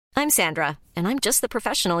I'm Sandra, and I'm just the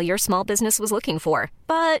professional your small business was looking for.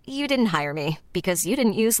 But you didn't hire me because you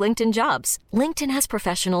didn't use LinkedIn Jobs. LinkedIn has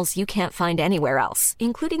professionals you can't find anywhere else,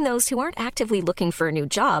 including those who aren't actively looking for a new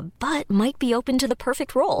job, but might be open to the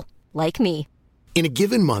perfect role, like me. In a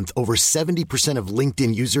given month, over 70% of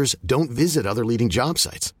LinkedIn users don't visit other leading job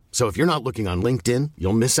sites. So if you're not looking on LinkedIn,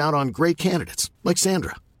 you'll miss out on great candidates like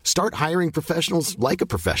Sandra. Start hiring professionals like a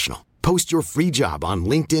professional. Post your free job on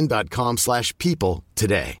linkedin.com/people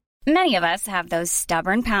today. Many of us have those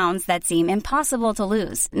stubborn pounds that seem impossible to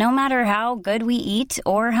lose, no matter how good we eat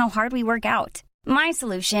or how hard we work out. My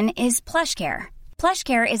solution is PlushCare.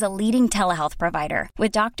 PlushCare is a leading telehealth provider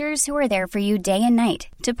with doctors who are there for you day and night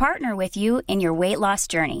to partner with you in your weight loss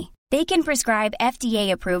journey. They can prescribe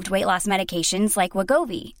FDA-approved weight loss medications like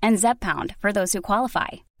Wegovy and Zepbound for those who qualify.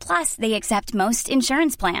 Plus, they accept most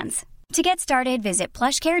insurance plans. To get started, visit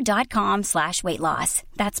plushcare.com/weightloss.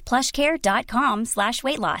 That's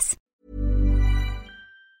plushcare.com/weightloss.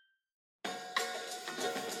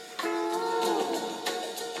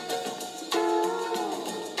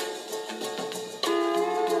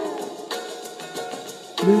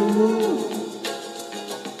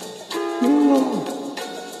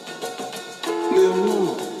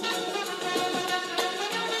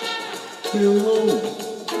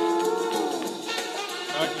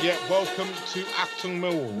 Yeah, welcome to Acton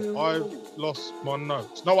Millwall. I've lost my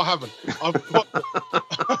notes. No, I haven't. I've got them.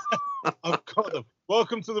 I've got them.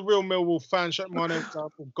 Welcome to the Real Millwall Fan Show. My name's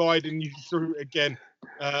Apple, guiding you through again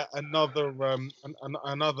another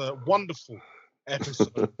wonderful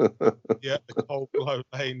episode. Yeah, the Cold Blow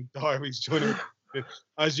Lane Diaries joining me.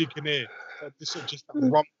 As you can hear, just that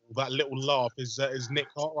rumble, that little laugh is Nick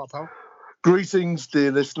Hart, right, pal? Greetings,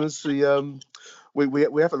 dear listeners. We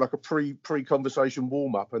have like a pre-conversation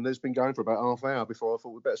warm-up, and it's been going for about half an hour before I thought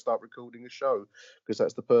we'd better start recording a show, because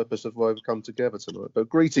that's the purpose of why we've come together tonight. But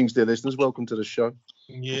greetings, dear listeners. Welcome to the show.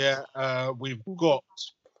 Yeah, we've got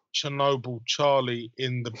Chernobyl Charlie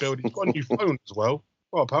in the building. He's got a new phone as well.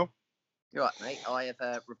 Well, pal. You're right, mate. I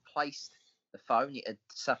have replaced the phone. It had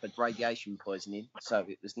suffered radiation poisoning, so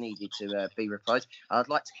it was needed to be replaced. I'd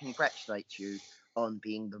like to congratulate you on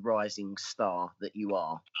being the rising star that you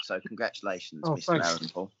are. So congratulations, Mr.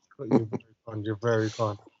 Aaron. You're very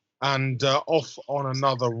kind. And off on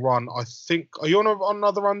another run, I think. Are you on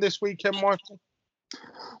another run this weekend, Michael?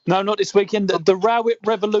 No, not this weekend. The Rowett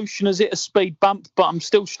Revolution has hit a speed bump, but I'm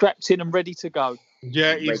still strapped in and ready to go.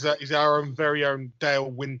 Yeah, he's our very own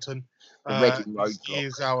Dale Winton. He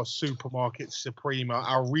is our supermarket supremo,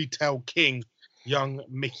 our retail king, young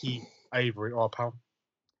Mickey Avery. Oh, pal.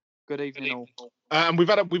 Good evening, all. And we've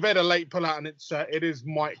had a late pull out, and it is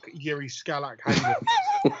Mike Yuri Skalak.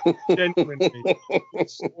 Genuinely,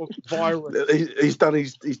 it's sort of viral. He's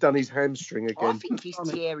done his hamstring again. I think he's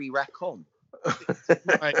Thierry Racon.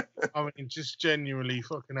 Mate, I mean, just genuinely,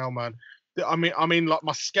 fucking hell, man. I mean, like,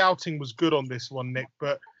 my scouting was good on this one, Nick,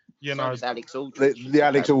 but you know, Alex Aldrich. The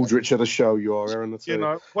Alex Aldrich of the show, you are, Aaron. You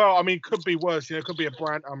know, well, I mean, could be worse. You know, it could be a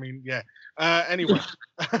brand. I mean, yeah. Anyway,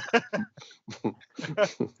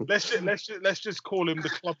 let's just call him the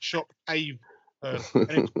Club Shop Cave.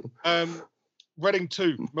 Anyway, Reading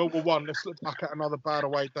 2, Millwall 1. Let's look back at another bad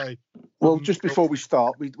away day. Well, just before we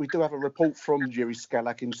start, we do have a report from Yuri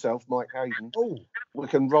Skalak himself, Mike Hayden. Oh, we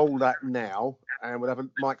can roll that now, and we'll have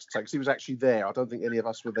Mike's take. He was actually there. I don't think any of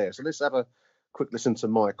us were there. So let's have a quick listen to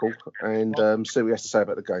Michael and see what he has to say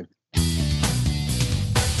about the game.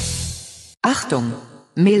 Achtung,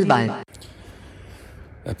 Millwall.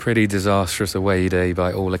 A pretty disastrous away day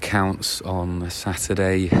by all accounts on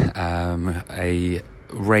Saturday. A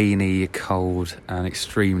rainy, cold and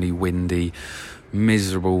extremely windy,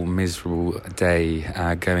 miserable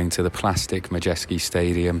day going to the plastic Majeski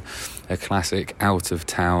Stadium, a classic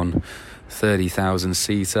out-of-town 30,000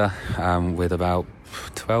 seater with about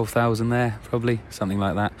 12,000 there, probably, something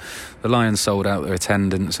like that. The Lions sold out their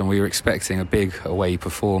attendance, and we were expecting a big away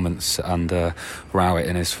performance under Rowett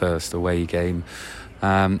in his first away game.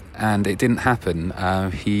 And it didn't happen.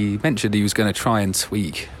 He mentioned he was going to try and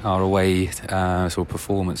tweak our away sort of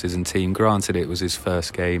performances and team. Granted, it was his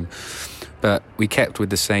first game, but we kept with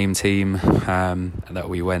the same team that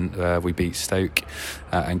we went. We beat Stoke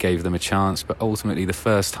and gave them a chance, but ultimately the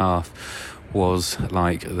first half was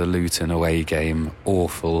like the Luton away game,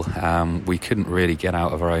 awful. We couldn't really get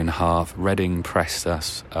out of our own half. Reading pressed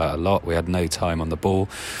us a lot. We had no time on the ball.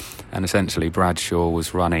 And essentially Bradshaw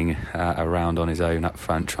was running around on his own up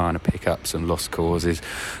front, trying to pick up some lost causes.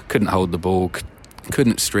 Couldn't hold the ball,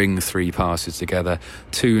 couldn't string 3 passes together.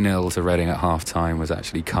 2-0 to Reading at half-time was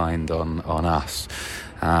actually kind on us.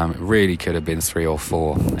 It really could have been 3 or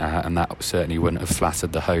 4, and that certainly wouldn't have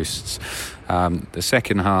flattered the hosts. The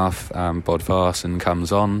second half, Bodvarsson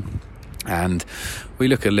comes on, and we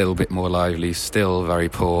look a little bit more lively, still very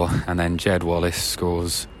poor, and then Jed Wallace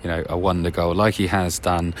scores, a wonder goal, like he has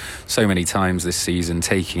done so many times this season,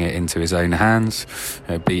 taking it into his own hands,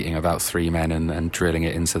 beating about 3 men and drilling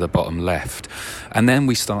it into the bottom left. And then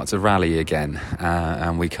we start to rally again,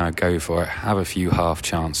 and we kind of go for it, have a few half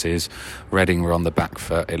chances. Reading were on the back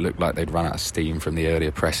foot. It looked like they'd run out of steam from the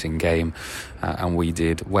earlier pressing game, and we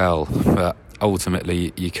did well. But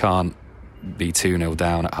ultimately, you can't be 2-0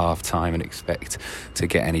 down at half time and expect to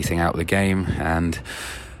get anything out of the game. And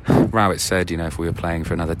Rowett said, if we were playing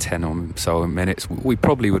for another 10 or so minutes, we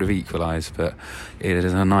probably would have equalised, but it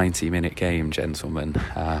is a 90-minute game, gentlemen,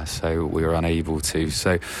 so we were unable to.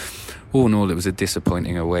 So all in all, it was a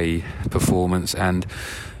disappointing away performance, and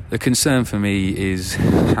the concern for me is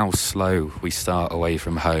how slow we start away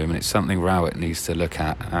from home, and it's something Rowett needs to look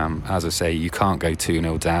at. As I say, you can't go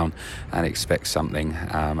 2-0 down and expect something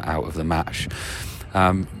out of the match.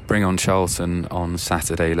 Bring on Charlton on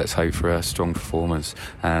Saturday. Let's hope for a strong performance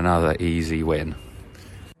and another easy win.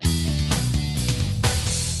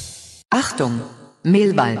 Achtung,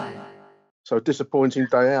 Millwall. So a disappointing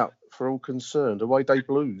day out for all concerned. Away day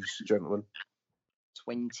blues, gentlemen.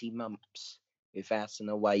 20 months without an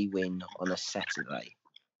away win on a Saturday.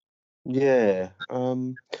 Yeah,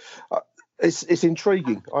 it's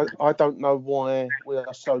intriguing. I don't know why we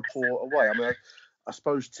are so poor away. I mean, I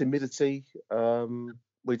suppose timidity.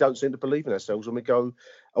 We don't seem to believe in ourselves when we go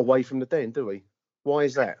away from the den, do we? Why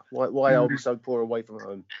is that? Why are we so poor away from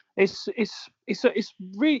home? It's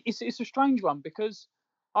a strange one, because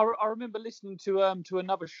I remember listening to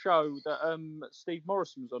another show that Steve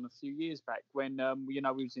Morrison was on a few years back when we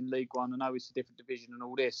was in League One. I know it's a different division and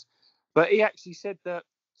all this, but he actually said that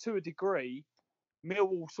to a degree,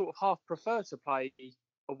 Millwall sort of half prefer to play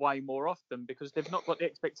away more often because they've not got the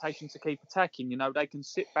expectation to keep attacking. They can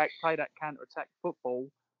sit back, play that counter-attack football,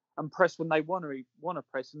 and press when they want to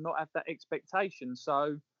press, and not have that expectation.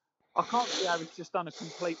 So I can't see how it's just done a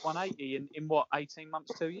complete 180 in 18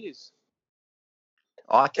 months, 2 years.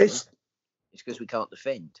 I can. It's because we can't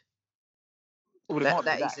defend. Well,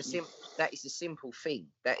 that is a simple thing.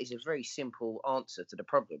 That is a very simple answer to the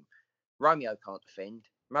problem. Romeo can't defend.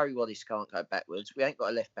 Murray Wallace can't go backwards. We ain't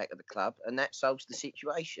got a left back at the club, and that solves the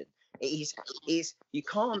situation. It is you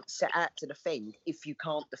can't set out to defend if you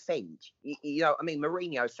can't defend.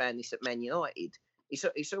 Mourinho found this at Man United.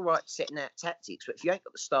 It's all right setting out tactics, but if you ain't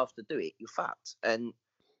got the staff to do it, you're fucked. And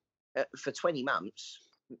for 20 months,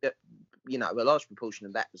 a large proportion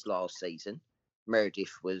of that was last season.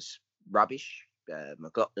 Meredith was rubbish.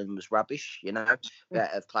 McLaughlin was rubbish.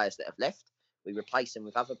 Of players that have left. We replaced them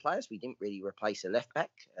with other players. We didn't really replace a left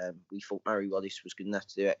back. We thought Murray Wallace was good enough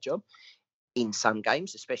to do that job. In some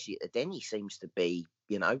games, especially at the Den, he seems to be,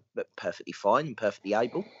 perfectly fine and perfectly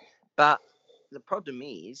able. But the problem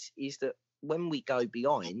is that when we go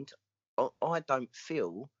behind, I don't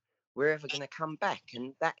feel we're ever going to come back.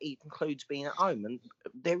 And that includes being at home. And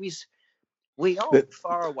we are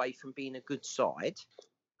far away from being a good side.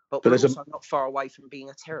 But we're also not far away from being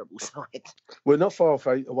a terrible side. We're not far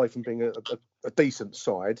away from being a decent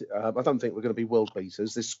side. I don't think we're going to be world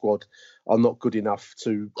beaters. This squad are not good enough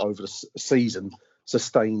to, over the season,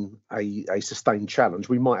 sustain a sustained challenge.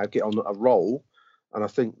 We might get on a roll. And I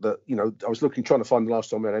think that, I was trying to find the last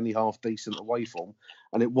time we had any half decent away form.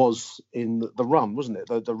 And it was in the run, wasn't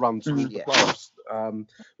it? The run to the playoffs,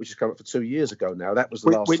 which has come up for 2 years ago now. That was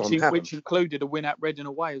the last time. Which included a win at Reading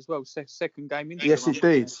away as well, second game into Yes, it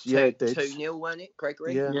did. Yeah, it did. 2-0, wasn't it,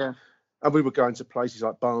 Gregory? Yeah. And we were going to places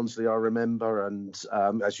like Barnsley, I remember, and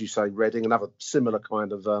as you say, Reading, another similar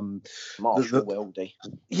kind of Marshall Weldy.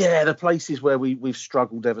 Yeah, the places where we've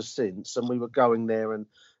struggled ever since, and we were going there and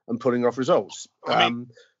pulling off results.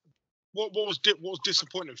 What was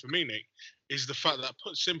disappointing for me, Nick, is the fact that,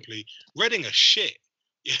 put simply, Reading are shit.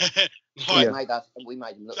 Yeah, we made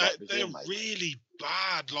them look like they're really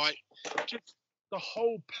bad. Like, just the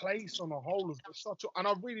whole place on the whole is such. And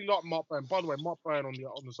I really like Mark Byrne. By the way, Mark Byrne on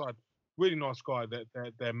the side, really nice guy.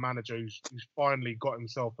 Their manager who's finally got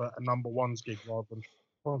himself a number one's gig rather than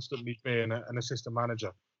constantly being an assistant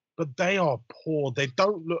manager. But they are poor. They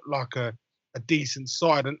don't look like a decent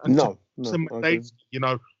side. And no,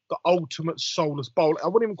 the ultimate soulless bowl. I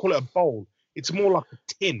wouldn't even call it a bowl. It's more like a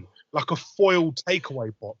tin, like a foil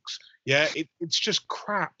takeaway box. Yeah, it's just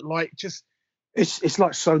crap. Like, just It's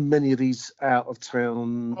like so many of these out of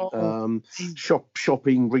town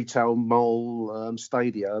shopping retail mall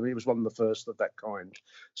stadia. I mean, it was one of the first of that kind,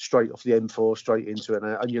 straight off the M4, straight into it.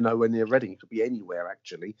 And when you're Reading, it could be anywhere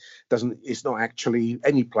actually. It's not actually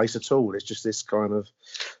any place at all. It's just this kind of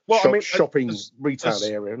shopping retail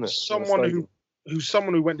area, isn't it?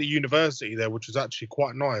 Someone who went to university there, which was actually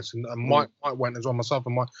quite nice, and Mike went as well, myself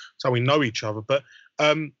and Mike, so we know each other. But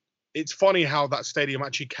it's funny how that stadium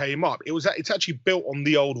actually came up. It's actually built on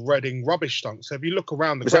the old Reading rubbish dump. So if you look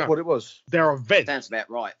around the ground, that what it was? There are vents. Sounds about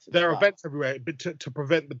right. There are vents everywhere to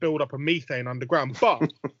prevent the build-up of methane underground.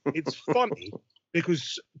 But it's funny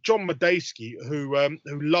because John Medeski, who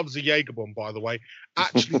loves a Jaeger bomb, by the way,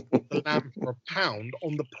 actually bought the land for £1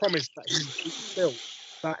 on the promise that he built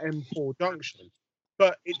that M4 junction.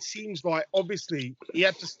 But it seems like obviously he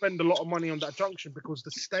had to spend a lot of money on that junction because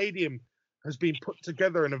the stadium has been put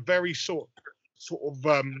together in a very sort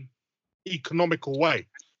of economical way.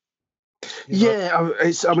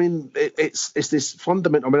 It's this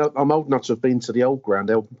fundamental. I mean, I'm old enough to have been to the old ground,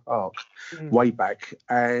 Elton Park, way back,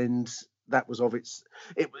 and that was of its.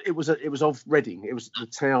 It was of Reading. It was the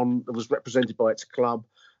town that was represented by its club.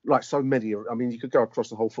 Like so many, I mean, you could go across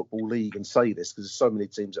the whole football league and say this because there's so many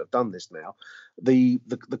teams that have done this now. The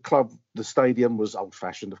club, the stadium was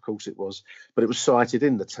old-fashioned, of course it was, but it was sited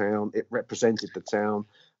in the town. It represented the town,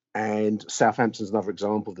 and Southampton's another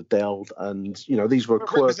example, the Deld, and these were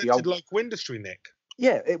quirky old local industry, Nick.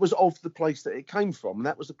 Yeah, it was of the place that it came from, and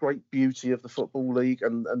that was the great beauty of the football league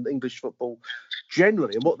and English football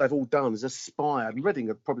generally. And what they've all done is aspired. And Reading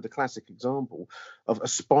are probably the classic example of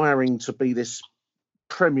aspiring to be this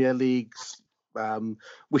Premier League's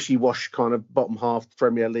wishy-wash kind of bottom half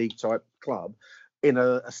Premier League type club in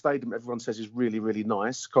a stadium everyone says is really, really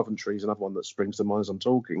nice. Coventry is another one that springs to mind as I'm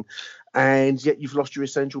talking, and yet you've lost your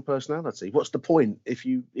essential personality. What's the point if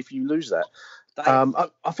you lose that?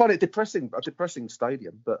 I find it depressing, a depressing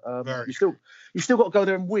stadium, but you still got to go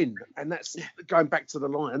there and win, and that's going back to the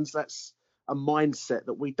Lions. That's a mindset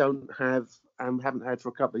that we don't have and haven't had for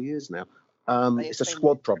a couple of years now. It's a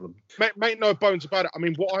squad problem. Make no bones about it. I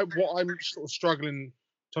mean, what I'm sort of struggling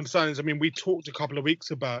to understand is, I mean, we talked a couple of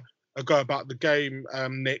weeks ago about the game,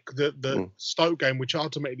 Nick, the Stoke game, which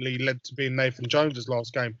ultimately led to being Nathan Jones's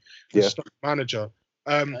last game, the Stoke manager.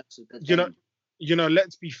 Let's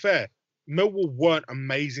be fair. Millwall weren't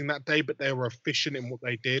amazing that day, but they were efficient in what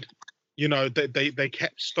they did. They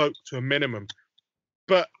kept Stoke to a minimum.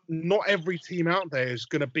 But not every team out there is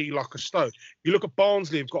going to be like a Stoke. You look at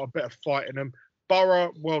Barnsley, have got a bit of fight in them.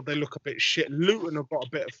 Borough, well, they look a bit shit. Luton have got a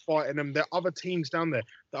bit of fight in them. There are other teams down there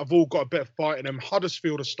that have all got a bit of fight in them.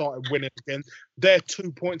 Huddersfield have started winning again. They're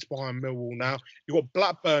 2 points behind Millwall now. You've got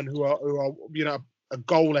Blackburn, who are a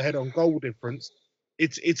goal ahead on goal difference.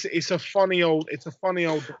 It's a funny old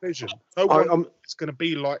division. No one is going to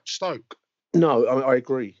be like Stoke. No, I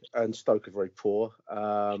agree. And Stoke are very poor.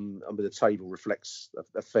 The table reflects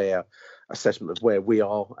a fair assessment of where we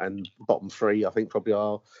are, and bottom three, I think, probably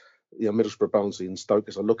are Middlesbrough, Barnsley, and Stoke.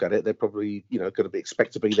 As I look at it, they're probably going to be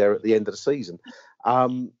expect to be there at the end of the season.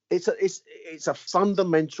 It's a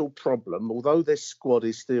fundamental problem. Although this squad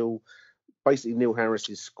is still basically Neil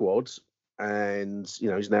Harris's squad, and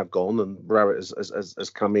he's now gone, and Rowett has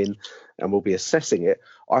come in and will be assessing it.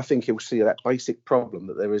 I think he'll see that basic problem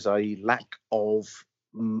that there is a lack of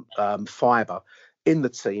fibre in the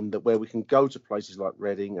team, that where we can go to places like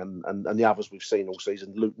Reading and the others we've seen all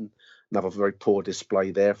season. Luton, another very poor display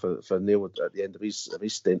there for Neil at the end of his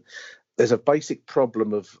stint. There's a basic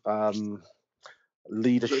problem of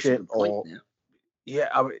leadership,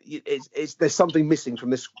 there's something missing from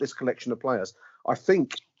this collection of players. I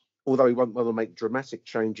think, although he won't want to make dramatic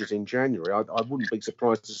changes in January, I wouldn't be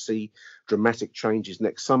surprised to see dramatic changes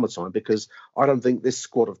next summertime, because I don't think this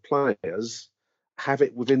squad of players have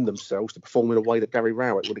it within themselves to perform in a way that Gary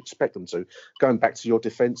Rowett would expect them to. Going back to your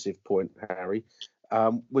defensive point, Harry,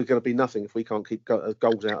 we're going to be nothing if we can't keep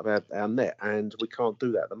goals out of our net, and we can't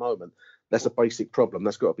do that at the moment. That's a basic problem.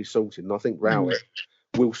 That's got to be sorted, and I think Rowett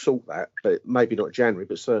will sort that, but maybe not January,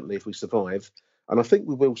 but certainly if we survive, and I think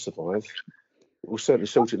we will survive, we'll certainly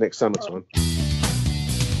sort it next summertime.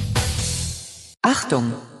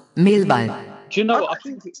 Achtung, Millwall. Do you know what? I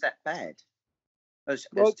think it's that bad. As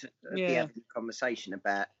to be having a conversation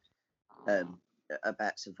about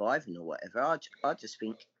surviving or whatever, I just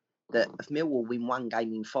think that if Millwall win one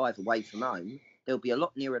game in 5 away from home, they'll be a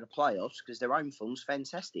lot nearer the playoffs because their home form's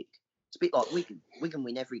fantastic. It's a bit like Wigan. Wigan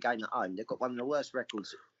win every game at home. They've got one of the worst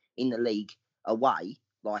records in the league away,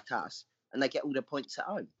 like us, and they get all the points at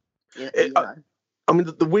home. I mean,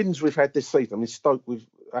 the wins we've had this season, I mean, Stoke,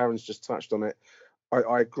 Aaron's just touched on it.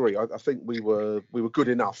 I agree. I think we were good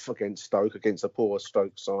enough against Stoke, against a poor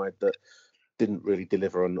Stoke side that didn't really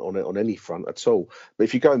deliver on any front at all. But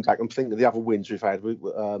if you're going back and thinking of the other wins we've had,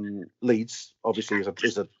 Leeds obviously is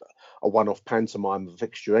a one-off pantomime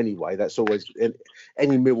fixture anyway. That's always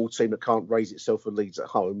any Millwall team that can't raise itself for Leeds at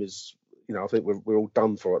home is, I think we're all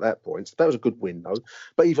done for at that point. So that was a good win though.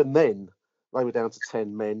 But even then, they were down to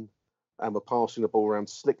 10 men and were passing the ball around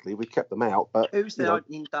slickly. We kept them out. But who's the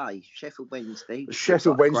opening day? Sheffield Wednesday.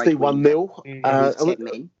 Sheffield Wednesday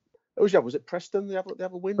 1-0. Was it Preston? The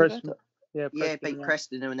other win. Preston. Yeah, beat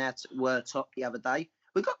Preston and were top the other day.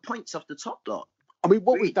 We got points off the top lot. I mean,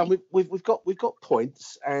 what we've done, we've got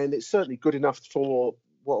points, and it's certainly good enough for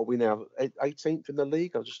what are we now, 18th in the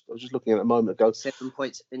league? I was just looking at it a moment ago. 7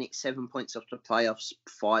 points, and it's 7 points off the playoffs,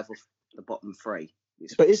 5 off the bottom 3.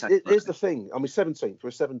 But here's the thing. I mean, 17th.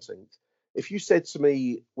 We're 17th. If you said to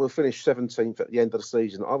me we'll finish 17th at the end of the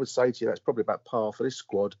season, I would say to you that's probably about par for this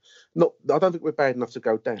squad. I don't think we're bad enough to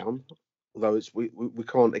go down. Although we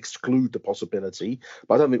can't exclude the possibility,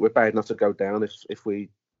 but I don't think we're bad enough to go down if we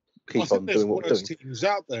keep on doing what we're doing. There's teams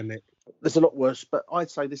out there, Nick. There's a lot worse, but I'd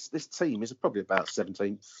say this team is probably about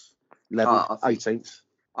 17th, 11th, 18th.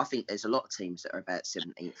 I think there's a lot of teams that are about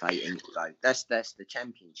 17th, 18th though. That's the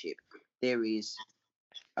Championship. There is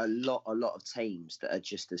a lot of teams that are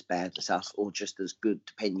just as bad as us or just as good,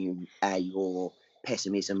 depending on how your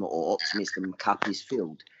pessimism or optimism cup is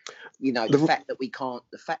filled. The fact that we can't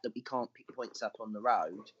pick points up on the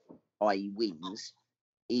road, i.e. wins,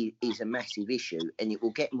 is a massive issue, and it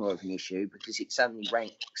will get more of an issue because it suddenly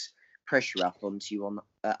ranks pressure up onto you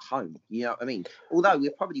at home. You know what I mean? Although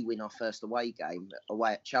we'll probably win our first away game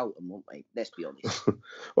away at Charlton, won't we? Let's be honest.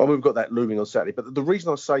 Well, we've got that looming on Saturday, but the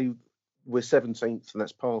reason I say we're 17th and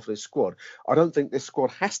that's part of this squad, I don't think this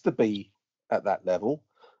squad has to be at that level.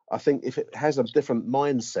 I think if it has a different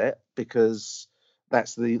mindset, because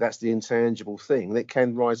that's the intangible thing, it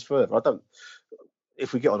can rise further.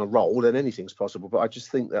 If we get on a roll, then anything's possible. But I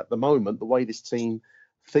just think that at the moment, the way this team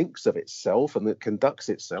thinks of itself and it conducts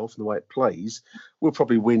itself and the way it plays, we'll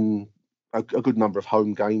probably win a good number of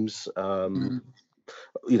home games. There's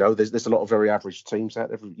a lot of very average teams out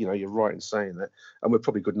there. You're right in saying that, and we're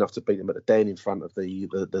probably good enough to beat them at the Den in front of the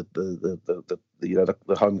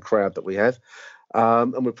home crowd that we have.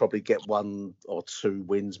 And we'll probably get 1 or 2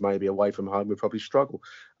 wins maybe away from home. We'll probably struggle,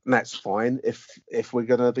 and that's fine. If we're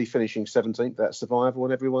going to be finishing 17th, that's survival,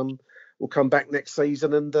 and everyone will come back next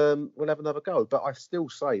season and we'll have another go. But I still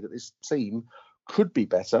say that this team could be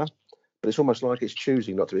better, but it's almost like it's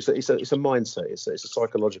choosing not to. It's a mindset. It's a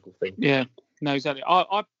psychological thing. Yeah, no, exactly.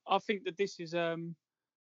 I think that this is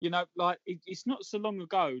it's not so long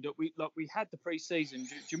ago that we had the pre-season.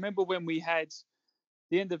 Do you remember when we had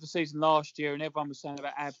the end of the season last year, and everyone was saying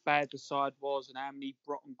about how bad the side was and how many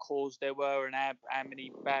rotten calls there were and how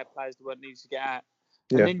many bad players there were needed to get out.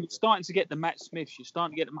 And then you're starting to get the Matt Smiths, you're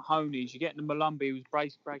starting to get the Mahoneys, you're getting the Malumbi who was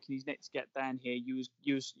breaking his neck to get down here. You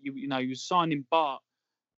was signing Bart.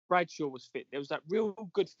 Bradshaw was fit. There was that real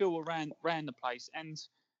good feel around the place, and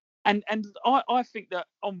I think that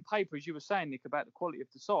on paper, as you were saying, Nick, about the quality of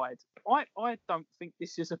the side, I don't think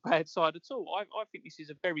this is a bad side at all. I think this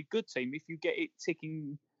is a very good team if you get it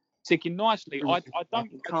ticking nicely. I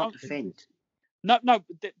don't defend. No,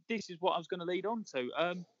 this is what I was going to lead on to.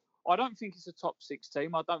 I don't think it's a top 6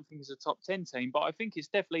 team. I don't think it's a top 10 team, but I think it's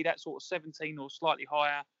definitely that sort of 17 or slightly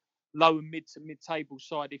higher, lower mid to mid-table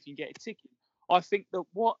side if you get it ticking. I think that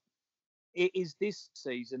what it is this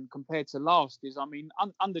season compared to last is, I mean,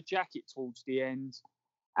 under Jacket towards the end,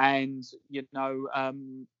 and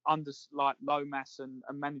under like Lomas and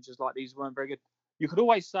managers like these weren't very good. You could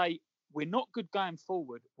always say we're not good going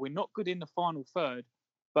forward, we're not good in the final third,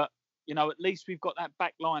 but at least we've got that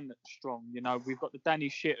back line that's strong. We've got the Danny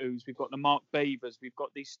Shittus, we've got the Mark Beavers, we've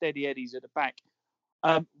got these steady Eddies at the back.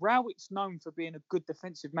 Rowett's known for being a good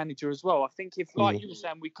defensive manager as well. I think if, like you were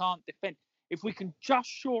saying, we can't defend, if we can just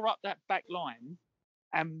shore up that back line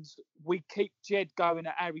and we keep Jed going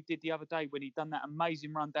at how he did the other day when he done that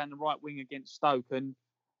amazing run down the right wing against Stoke, and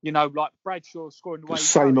like Bradshaw scoring the way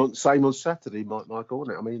same on Saturday, Michael,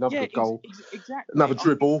 wasn't it? I mean, another good goal, exactly. Another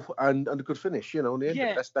dribble, and a good finish. On the end,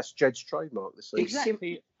 of it. That's Jed's trademark this season.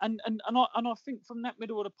 Exactly, and I think from that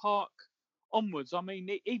middle of the park onwards, I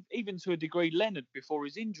mean, even to a degree, Leonard before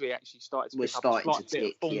his injury actually started to pick up a slight bit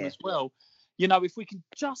of form as well. If we can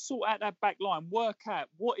just sort out that back line, work out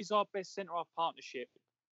what is our best centre half partnership.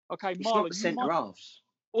 Okay, it's Marlon, not the centre halves.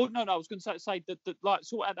 Oh no, I was going to say that like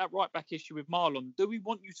sort out that right back issue with Marlon. Do we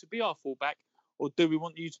want you to be our fullback, or do we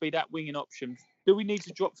want you to be that winging option? Do we need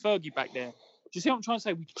to drop Fergie back there? Do you see what I'm trying to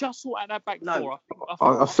say? We just sort out that back four.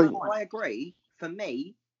 I think I agree. For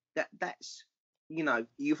me, that's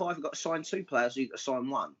you've either got to sign 2 players or you've got to sign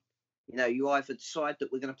 1. You either decide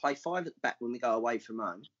that we're going to play 5 at the back when we go away from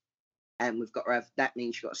home, and we've got to have, that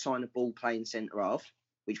means you've got to sign a ball playing centre half,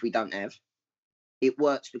 which we don't have. It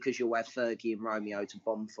works because you'll have Fergie and Romeo to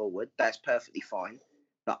bomb forward. That's perfectly fine.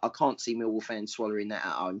 But I can't see Millwall fans swallowing that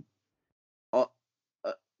at home.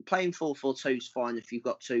 Playing 4-4-2 is fine if you've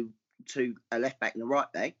got a left back and a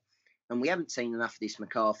right back. And we haven't seen enough of this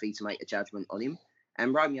McCarthy to make a judgment on him.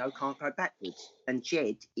 And Romeo can't go backwards. And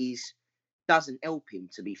Jed doesn't help him,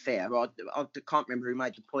 to be fair. I can't remember who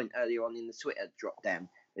made the point earlier on in the Twitter drop down.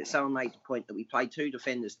 But someone made the point that we played 2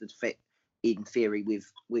 defenders to defend, in theory,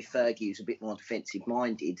 with Fergie, who's a bit more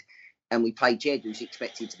defensive-minded. And we play Jed, who's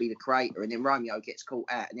expected to be the creator. And then Romeo gets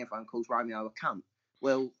caught out and everyone calls Romeo a cunt.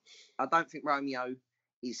 Well, I don't think Romeo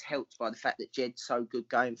is helped by the fact that Jed's so good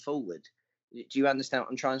going forward. Do you understand what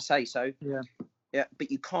I'm trying to say? So, yeah,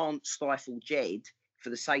 but you can't stifle Jed for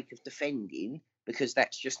the sake of defending, because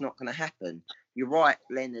that's just not going to happen. You're right,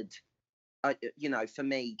 Leonard. For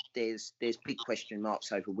me, there's big question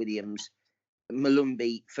marks over Williams.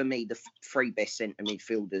 Malumbi, for me, the 3 best centre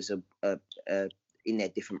midfielders are in their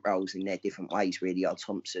different roles, in their different ways, really, are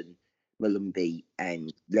Thompson, Malumbi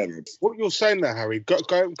and Leonard. What you're saying there, Harry,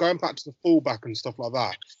 going back to the fullback and stuff like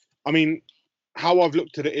that, I mean, how I've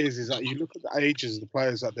looked at it is that you look at the ages of the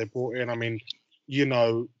players that they brought in. I mean,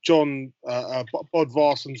 John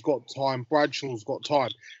Bodvarsson's got time, Bradshaw's got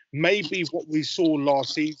time. Maybe what we saw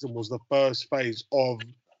last season was the first phase of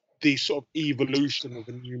the sort of evolution of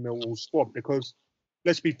the new Millwall squad, because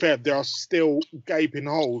let's be fair, there are still gaping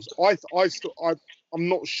holes. I'm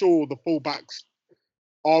not sure the fullbacks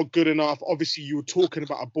are good enough. Obviously, you were talking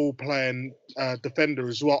about a ball-playing defender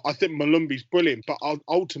as well. I think Malumbi's brilliant, but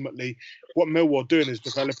ultimately, what Millwall are doing is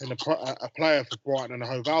developing a player for Brighton and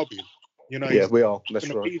Hove Albion. Yeah, we are. That's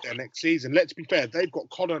right. Be there next season. Let's be fair, they've got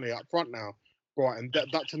Connolly up front now, Brighton.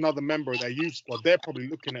 That's another member of their youth squad. They're probably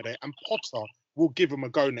looking at it, and Potter will give him a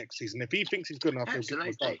go next season. If he thinks he's good enough, he'll give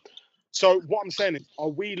him a go. So what I'm saying is, are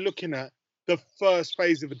we looking at the first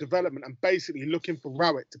phase of a development and basically looking for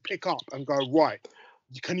Rowett to pick up and go, right,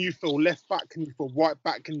 can you fill left back? Can you fill right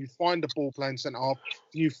back? Can you find a ball playing centre half?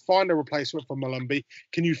 Can you find a replacement for Malumbi?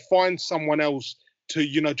 Can you find someone else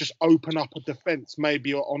to, just open up a defence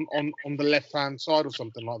maybe on the left-hand side or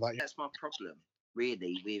something like that? That's my problem,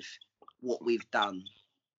 really, with what we've done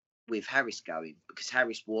with Harris going, because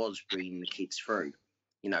Harris was bringing the kids through,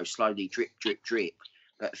 slowly drip, drip, drip.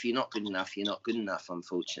 But if you're not good enough, you're not good enough,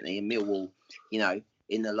 unfortunately. And Millwall,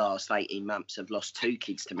 in the last 18 months have lost 2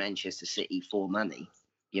 kids to Manchester City for money.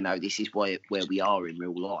 This is where we are in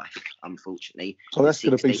real life, unfortunately. So that's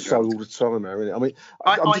going to be so all the time now, isn't it? I mean,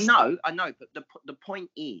 I know, but the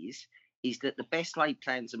point is that the best laid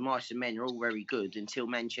plans of mice and men are all very good until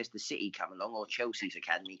Manchester City come along or Chelsea's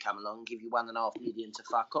academy come along and give you $1.5 million to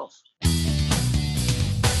fuck off.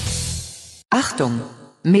 Achtung,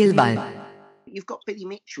 Millwall. You've got Billy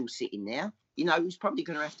Mitchell sitting there, who's probably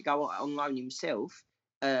going to have to go on loan himself.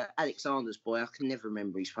 Alexander's boy, I can never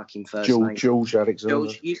remember his fucking first name. George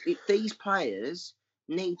Alexander. These players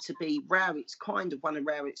need to be. Rowett's kind of one of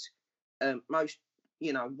Rowett's most,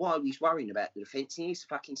 while he's worrying about the defence, he needs to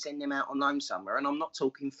fucking send them out on loan somewhere. And I'm not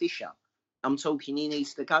talking Fisher. I'm talking he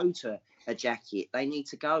needs to go to a Jacket. They need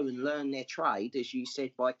to go and learn their trade, as you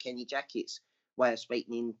said, by Kenny Jackett's way of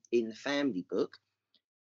speaking in the family book.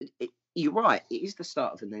 You're right, it is the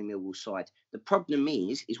start of a new Millwall side. The problem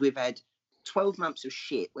is we've had 12 months of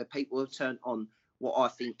shit where people have turned on what I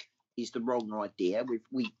think is the wrong idea.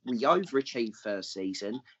 We overachieved first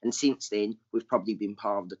season, and since then we've probably been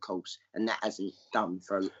part of the course, and that hasn't done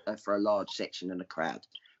for a large section of the crowd.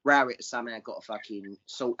 Rowett has somehow got to fucking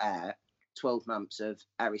sort out 12 months of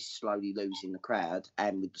Harris slowly losing the crowd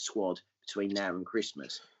and with the squad between now and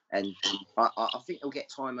Christmas. And I think he'll get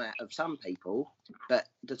time out of some people, but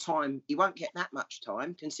the time he won't get that much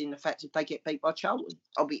time, considering the fact if they get beat by Charlton.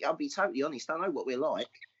 I'll be totally honest. I know what we're like.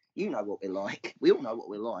 You know what we're like. We all know what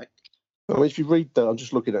we're like. I mean, if you read that, I'm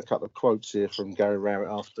just looking at a couple of quotes here from Gary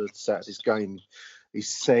Rowett after Saturday's game. He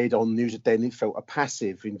said on News at Den, it felt a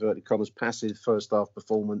passive, inverted commas, passive first half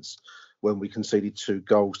performance when we conceded 2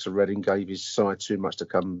 goals to Reading, gave his side too much to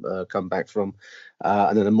come back from.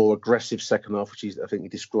 And then a more aggressive second half, which I think he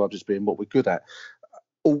described as being what we're good at.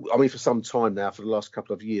 For some time now, for the last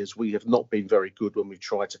couple of years, we have not been very good when we've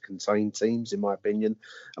tried to contain teams, in my opinion.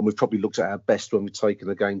 And we've probably looked at our best when we've taken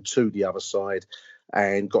the game to the other side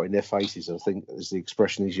and got in their faces, I think is the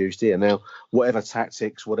expression he's used here. Now, whatever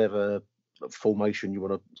tactics, whatever formation you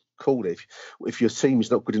want to call it, if your team is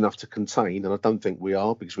not good enough to contain, and I don't think we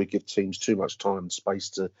are, because we give teams too much time and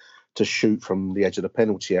space to shoot from the edge of the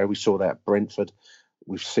penalty area. We saw that at Brentford.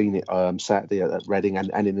 We've seen it Saturday at Reading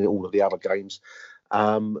and in all of the other games.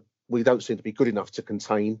 We don't seem to be good enough to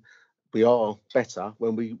contain. We are better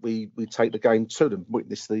when we take the game to them.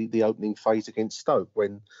 Witness the opening phase against Stoke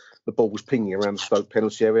when the ball was pinging around the Stoke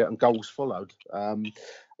penalty area and goals followed.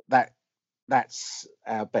 That's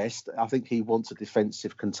our best. I think he wants a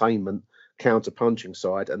defensive containment, counter-punching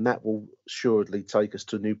side, and that will assuredly take us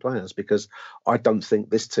to new players because I don't think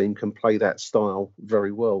this team can play that style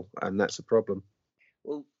very well, and that's a problem.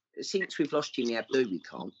 Well, since we've lost Jimmy Abdou, we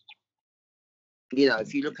can't. You know,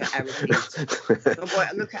 if you look at Harris's,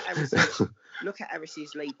 look at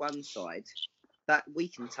Harris's League One side, that we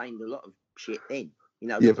contained a lot of shit then. You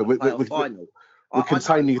know, yeah, but we're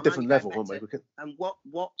containing a different level, aren't we? And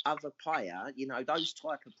what other player, you know, those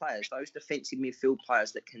type of players, those defensive midfield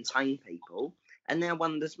players that contain people, and now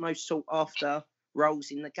one of the most sought after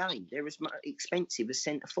roles in the game. They're as expensive as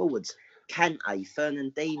centre forwards. Kante,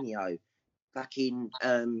 Fernandinho, fucking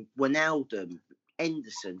Wijnaldum,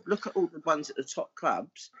 Henderson. Look at all the ones at the top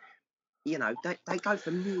clubs. You know, they go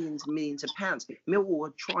for millions and millions of pounds. Millwall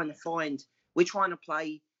are we're trying to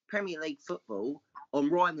play Premier League football on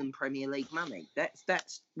Ryman Premier League money.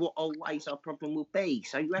 That's what always our problem will be.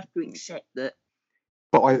 So you have to accept that.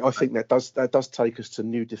 But I think that does take us to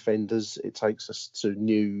new defenders. It takes us to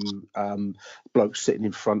new blokes sitting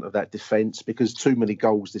in front of that defence because too many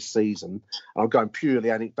goals this season. I'm going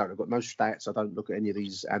purely anecdotal. I've got no stats. I don't look at any of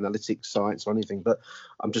these analytics sites or anything. But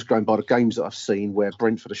I'm just going by the games that I've seen where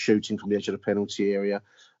Brentford are shooting from the edge of the penalty area.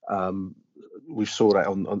 We saw that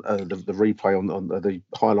on the replay on the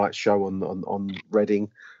highlights show on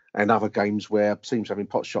Reading. And other games where teams having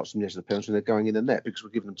pot shots from the edge of the penalty and they're going in the net because we're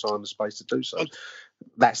giving them time and space to do so.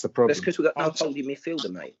 That's the problem. That's because we've got no holding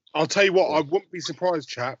midfielder, mate. I'll tell you what, I wouldn't be surprised,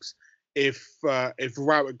 chaps, if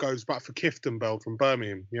Rowett goes back for Kieftenbeld from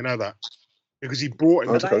Birmingham. You know that? Because he brought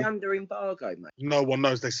him. Are they under embargo, mate? No one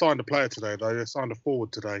knows. They signed a player today, though. They signed a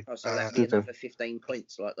forward today. Oh, so that'd be another 15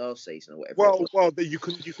 points like last season or whatever. Well, you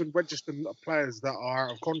can register players that are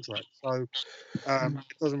out of contract, so it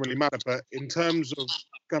doesn't really matter. But in terms of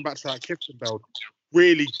going back to that Kieftenbeld,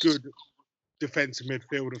 really good defensive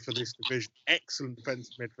midfielder for this division. Excellent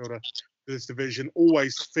defensive midfielder for this division.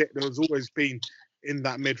 Always fit. There's always been in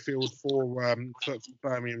that midfield for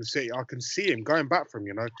Birmingham City. I can see him going back from,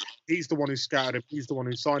 you know. He's the one who scouted him. He's the one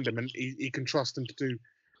who signed him, and he can trust him to do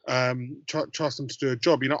trust him to do a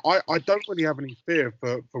job. You know, I don't really have any fear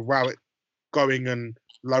for Rowett going and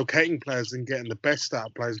locating players and getting the best out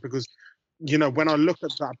of players because, you know, when I look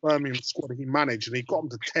at that Birmingham squad he managed and he got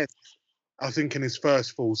them to 10th, I think, in his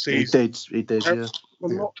first full season. He did, yeah. A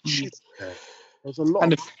lot of shit there. There's a lot.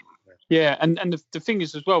 And the thing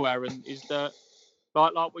is as well, Aaron, is that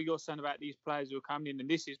like what you're saying about these players who are coming in, and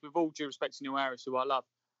this is with all due respect to Neil Harris, who I love.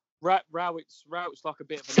 Rowett's like a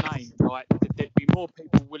bit of a name, right? There'd be more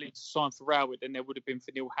people willing to sign for Rowett than there would have been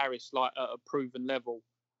for Neil Harris, like at a proven level,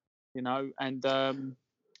 you know. And I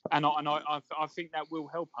think that will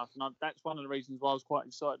help us, and that's one of the reasons why I was quite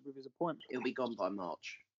excited with his appointment. He'll be gone by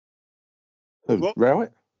March. Who?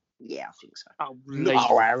 Rowett? Yeah, I think so. Oh,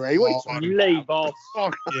 Harry, leave off.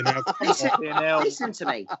 Listen to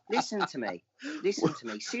me.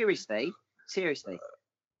 Seriously.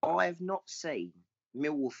 I have not seen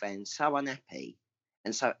Millwall fans so unhappy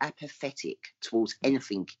and so apathetic towards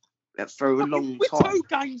anything for a long time. We're 2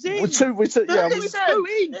 games in. We're two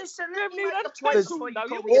in.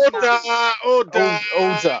 Order.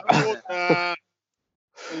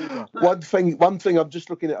 One thing. I'm just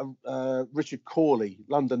looking at Richard Corley,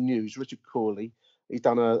 London News. Richard Corley, he's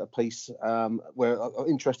done a piece where an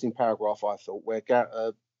interesting paragraph I thought, where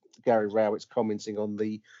Gary Rowett's commenting on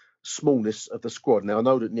the smallness of the squad. Now I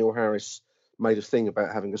know that Neil Harris made a thing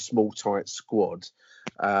about having a small, tight squad.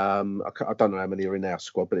 I don't know how many are in our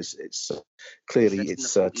squad, but it's clearly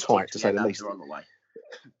it's tight to say the least.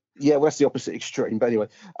 Yeah, well, that's the opposite extreme. But anyway,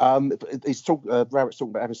 Rowett's talking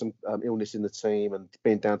about having some illness in the team and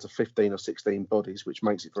being down to 15 or 16 bodies, which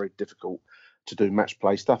makes it very difficult to do match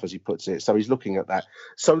play stuff, as he puts it. So he's looking at that.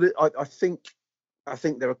 So I think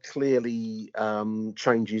there are clearly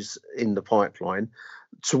changes in the pipeline.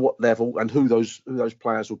 To what level and who those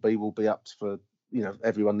players will be up for. You know,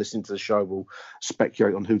 everyone listening to the show will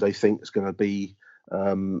speculate on who they think is going to be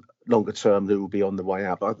longer term, who will be on the way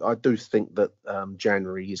out. But I do think that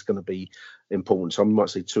January is going to be important. So I might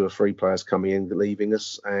see 2 or 3 players coming in, leaving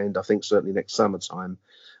us, and I think certainly next summertime,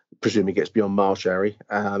 presumably gets beyond March, Harry.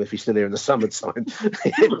 If he's still here in the summertime,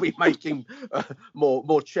 he'll be making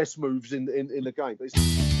more chess moves in the game.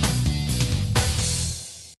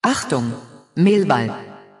 Achtung, Mehlball.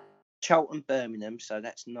 Charlton, Birmingham, so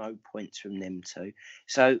that's no points from them two.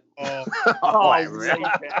 So, Oh, Really?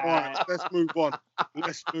 right, let's move on.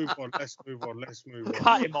 Let's move on.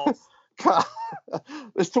 Cut him off.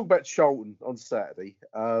 Let's talk about Charlton on Saturday.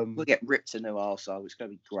 we'll get ripped a new arsehole. It's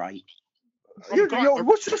going to be great.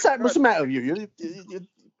 What's the matter with you?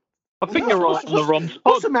 I think you're right on the wrong pod.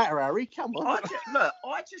 What's the matter, Harry? Come on.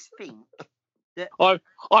 I just think that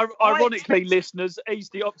Ironically, listeners, he's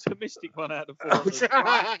the optimistic one out of the four of us.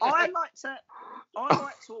 I like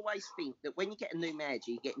to always think that when you get a new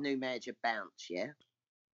manager, you get new manager bounce. Yeah.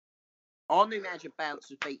 Our new manager bounce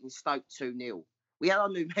was beating Stoke 2-0. We had our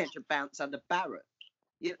new manager bounce under Barrett.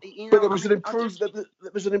 You know, But there was an improvement.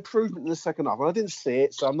 There was an improvement in the second half. I didn't see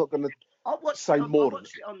it, so I'm not going to say more. I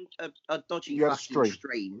watched it on a dodgy You had a fucking stream.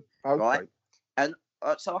 stream, Okay. right? And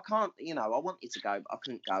so I can't, I wanted to go, but I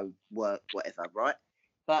couldn't go, work, whatever, right?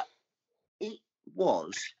 But it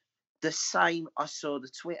was the same. I saw the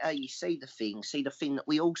Twitter. You see the thing that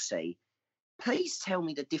we all see. Please tell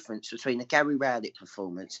me the difference between a Gary Rowett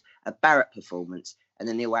performance, a Barrett performance, and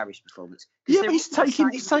a Neil Harris performance. Yeah, but he's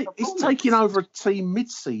taking over a team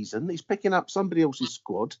mid-season. He's picking up somebody else's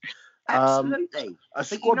squad. Absolutely.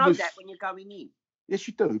 But you know that when you're going in. Yes,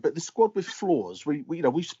 you do. But the squad with flaws,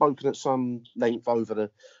 we've spoken at some length over the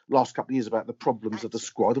last couple of years about the problems of the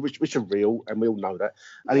squad, which are real, and we all know that.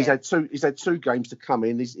 And he's had two games to come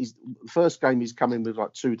in. His first game he's come in with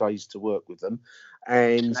like 2 days to work with them,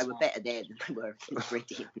 and they were better there than they were. It's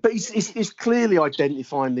ridiculous. But he's clearly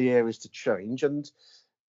identifying the areas to change, and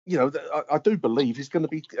I do believe he's going to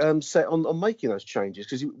be set on making those changes,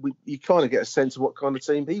 because you kind of get a sense of what kind of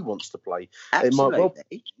team he wants to play. Absolutely.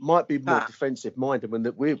 It might be more defensive minded than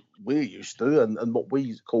that we're used to, and what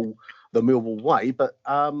we call the Millwall way. But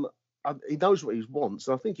he knows what he wants,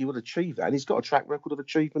 and I think he would achieve that. And he's got a track record of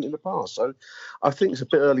achievement in the past, so I think it's a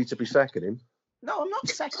bit early to be sacking him. No, I'm not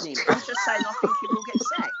sacking him. I'm just saying I think he will get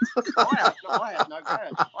sacked. I have no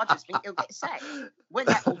word. I just think he'll get sacked. When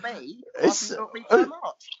that will be, I think it'll be too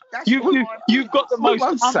much. You've got the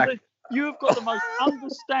most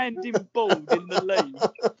understanding board in the league,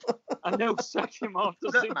 and they'll sack him after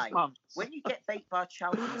 6 months. When you get beat by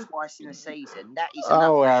Charlton twice in a season, that is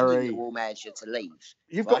enough for the Wall manager to leave.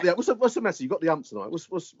 You've got the what's the message? You've got the ump tonight. Let's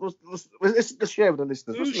share with the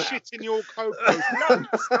listeners. Who's shit in your coat? No,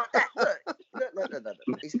 it's not that. Look.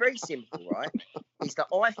 It's very simple, right? It's that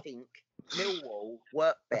I think Millwall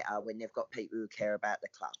work better when they've got people who care about the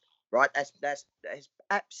club, right? That's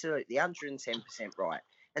absolutely 110% right.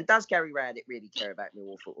 And does Gary Rowett really care about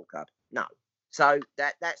Millwall Football Club? No. So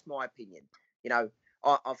that's my opinion.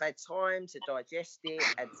 I've had time to digest it,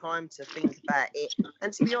 had time to think about it,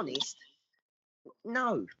 and to be honest,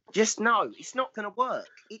 no, just no. It's not going to work.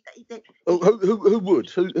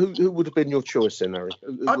 Who would have been your choice then, Harry?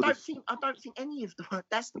 I don't think any of them.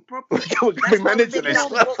 That's the problem. We're managing this.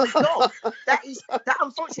 That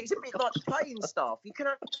unfortunately is a bit like the playing staff.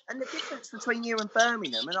 And the difference between you and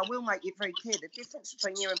Birmingham, and I will make it very clear, the difference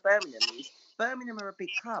between you and Birmingham is Birmingham are a big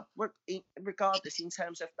club, regardless in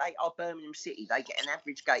terms of they are Birmingham City. They get an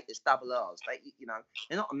average gate that's double ours.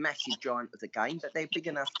 They're not a massive giant of the game, but they're big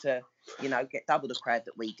enough to, get double the crowd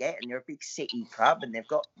that we get, and they're a big city club, and they've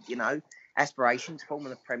got, aspirations to form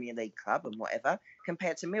a Premier League club and whatever,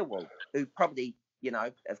 compared to Millwall, who probably,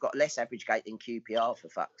 have got less average gate than QPR, for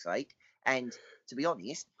fuck's sake, and to be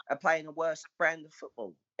honest, are playing a worse brand of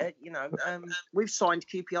football. We've signed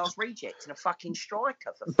QPR's rejects and a fucking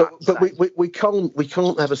striker, for fuck's sake. But we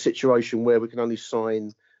can't have a situation where we can only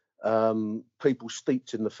sign people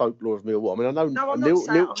steeped in the folklore of Millwall. I mean, I know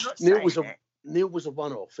Neil was a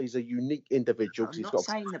one-off. He's a unique individual. I'm not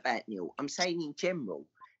saying about Neil. I'm saying in general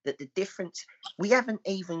that the difference, we haven't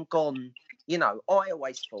even gone, I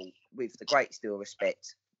always thought, with the greatest deal of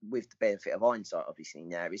respect, with the benefit of hindsight, obviously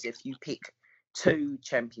now, is if you pick two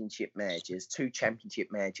championship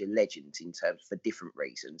manager legends in terms for different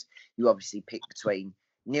reasons, you obviously pick between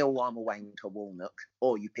Neil Wanker Warnock,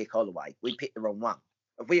 or you pick Holloway. We picked the wrong one.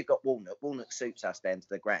 If we had got Warnock suits us down to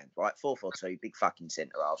the ground, right? 4-4-2, big fucking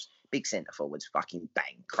centre halves, big centre forwards, fucking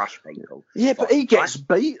bang, crush people. Yeah, but he gets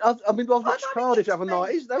beat. I mean, I've watched Cardiff the other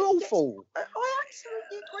night. They're awful. I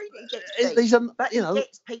absolutely agree that he gets beat. But he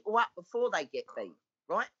gets people up before they get beat,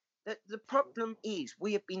 right? The problem is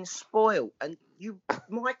we have been spoiled, and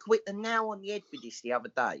Mike Whitt are now on the edge with this the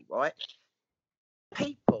other day, right?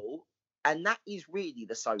 People. And that is really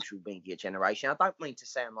the social media generation. I don't mean to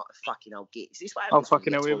sound like a fucking old git. Is this what happens? Oh,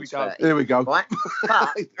 fucking hell, here we go. Here we go. Right?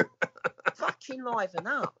 But fucking liven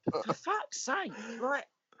up. For fuck's sake. Right?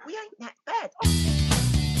 We ain't that bad.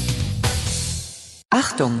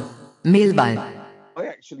 Achtung, Mehlball. I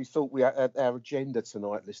actually thought our agenda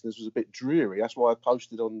tonight, listeners, was a bit dreary. That's why I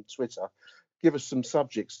posted on Twitter. Give us some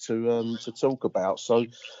subjects to talk about. So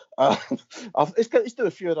let's do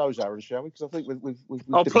a few of those, Aaron, shall we? Because I think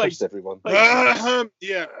we've depressed everyone.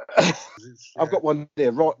 Yeah. I've got one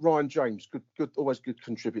there. Ryan James, good, always good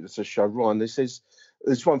contributor to the show. Ryan, there's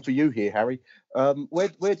one for you here, Harry. Where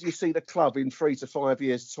do you see the club in 3 to 5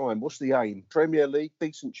 years' time? What's the aim? Premier League,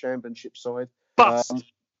 decent Championship side? Bust.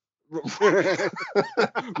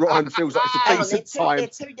 Ryan feels like it's a decent time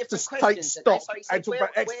to take stock and talk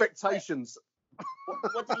about expectations.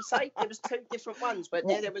 What did he say? There was 2 different ones, but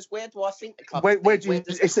there was where do I think the club? Where do you?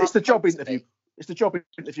 It's the job interview. It's the job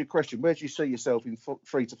interview question. Where do you see yourself in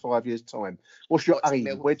 3 to 5 years' time? What's your aim?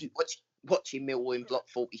 Where do you watching Millwall in Block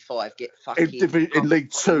 45 get fucking in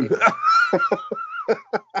League 2?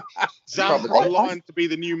 Zam's aligned to be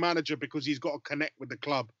the new manager because he's got to connect with the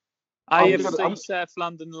club. AFC South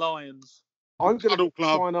London Lions. I'm going to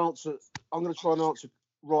try and answer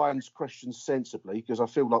Ryan's question sensibly because I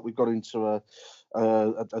feel like we've got into a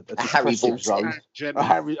Harry zone,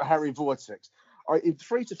 a Harry vortex. In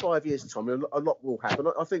 3 to 5 years' time, a lot will happen.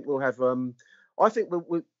 I think we'll have. I think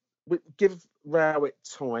we'll give Rowett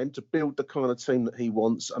time to build the kind of team that he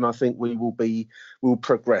wants, and I think we'll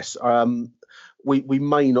progress. We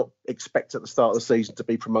may not expect at the start of the season to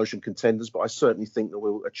be promotion contenders, but I certainly think that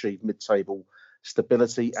we'll achieve mid-table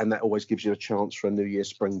stability, and that always gives you a chance for a New Year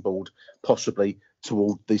springboard, possibly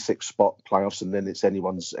toward the 6th spot playoffs, and then it's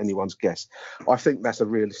anyone's guess. I think that's a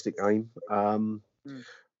realistic aim.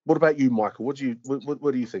 What about you, Michael? What do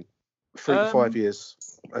you think? 3 to 5 years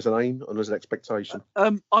as an aim and as an expectation?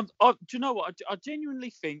 Do you know what? I genuinely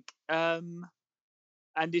think, and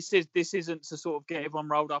this isn't to sort of get everyone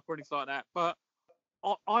rolled up or anything like that, but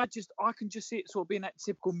I can just see it sort of being that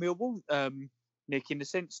typical Millwall, Nick, in the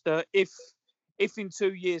sense that if in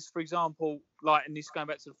 2 years, for example, like, and this going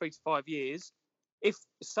back to the 3 to 5 years, if,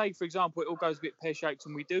 say, for example, it all goes a bit pear-shaped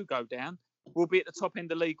and we do go down, we'll be at the top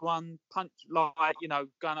end of League One, going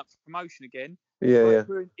up for promotion again. Yeah.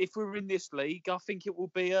 If we're in this league, I think it will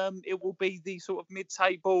be the sort of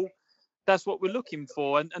mid-table. That's what we're looking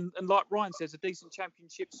for, and like Ryan says, a decent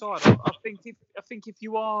Championship side. I think if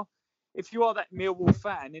you are that Millwall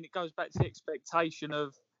fan, and it goes back to the expectation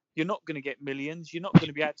of you're not going to get millions, you're not going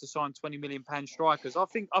to be able to sign £20 million strikers. I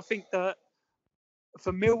think that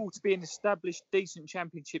for Millwall to be an established, decent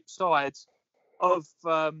Championship side of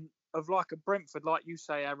like a Brentford, like you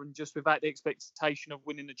say, Aaron, just without the expectation of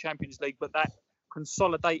winning the Champions League, but that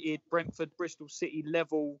consolidated Brentford, Bristol City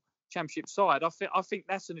level Championship side, I think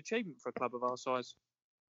that's an achievement for a club of our size.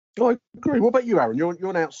 I agree. What about you, Aaron? You're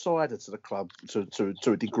an outsider to the club to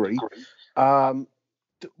a degree. As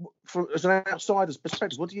an outsider's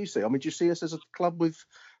perspective, what do you see? I mean, do you see us as a club with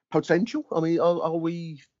potential? I mean, are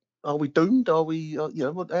we doomed? Are we? How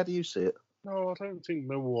do you see it? No, I don't think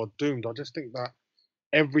Millwall are doomed. I just think that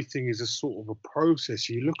everything is a sort of a process.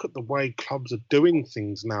 You look at the way clubs are doing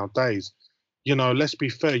things nowadays. Let's be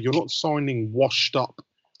fair. You're not signing washed up,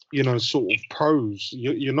 sort of pros.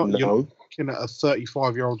 You're not looking at a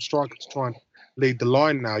 35-year-old striker to try and lead the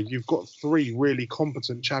line now. You've got 3 really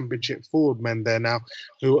competent Championship forward men there now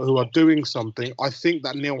who are doing something. I think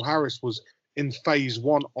that Neil Harris was in phase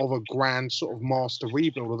 1 of a grand sort of master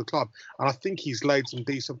rebuild of the club, and I think he's laid some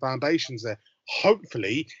decent foundations there.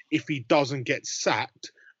 Hopefully, if he doesn't get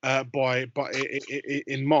sacked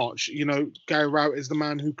in March, Gary Rowett is the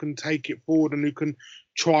man who can take it forward and who can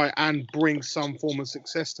try and bring some form of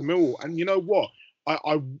success to Millwall. And you know what?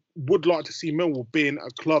 I would like to see Millwall being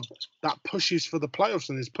a club that pushes for the playoffs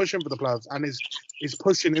and is pushing for the playoffs and is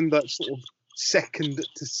pushing in that sort of 2nd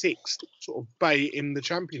to 6th sort of bay in the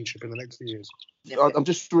Championship in the next few years. I'm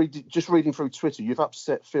just reading through Twitter. You've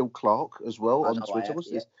upset Phil Clark as well on Twitter.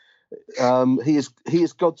 He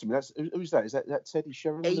is God to me. Who's that? Is that Teddy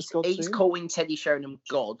Sheringham? He's calling Teddy Sheringham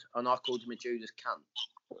God, and I called him a Judas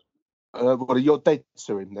cunt. You're dead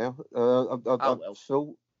to him now.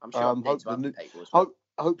 Phil. I'm sure I'm dead to other people as well.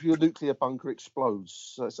 Hope your nuclear bunker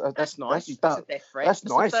explodes. That's nice. That's a death threat. That's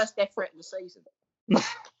nice. The first death threat of the season. It's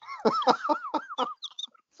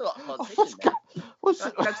a lot of politician there. Go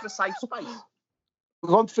to the safe space.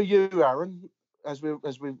 One for you, Aaron. As we've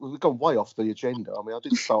gone way off the agenda. I mean, I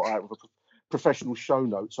didn't start out with professional show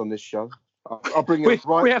notes on this show. I'll bring it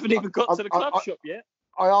right. We haven't even got to the club shop yet.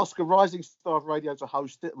 I ask a rising star of radio to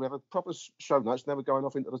host it. We have a proper show notes. Now we're going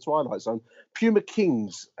off into the twilight zone. Puma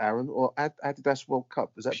Kings, Aaron, or Adidas World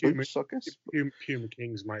Cup? Is that boots, I guess? Puma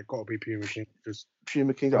Kings, mate. Got to be Puma Kings.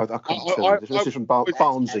 Puma Kings. I can't tell. This is from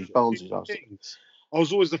Barnsley. I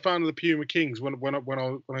was always the fan of the Puma Kings when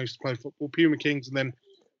I used to play football. Puma Kings, and then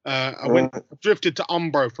I drifted to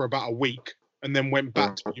Umbro for about a week. and then went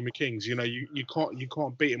back to Jimmy King's. You know, you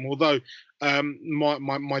can't beat him. Although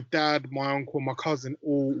my dad, my uncle, my cousin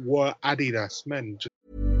all were Adidas men.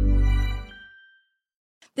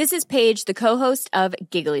 This is Paige, the co-host of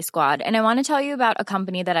Giggly Squad, and I want to tell you about a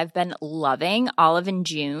company that I've been loving, Olive &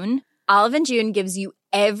 June. Olive & June gives you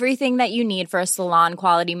everything that you need for a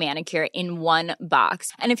salon-quality manicure in one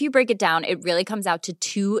box. And if you break it down, it really comes out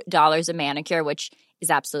to $2 a manicure, which is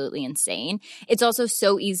absolutely insane. It's also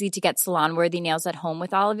so easy to get salon-worthy nails at home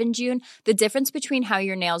with Olive & June. The difference between how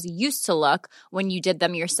your nails used to look when you did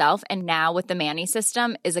them yourself and now with the Mani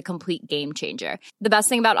system is a complete game changer. The best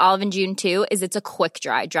thing about Olive & June, too, is it's a quick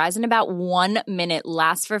dry. Dries in about 1 minute,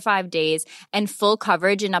 lasts for 5 days, and full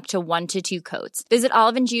coverage in up to 1 to 2 coats. Visit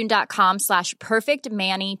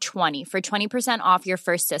oliveandjune.com/perfectmani20 for 20% off your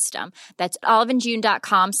first system. That's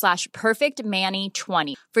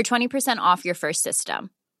oliveandjune.com/perfectmani20 for 20% off your first system.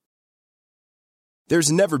 There's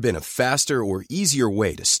never been a faster or easier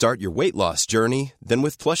way to start your weight loss journey than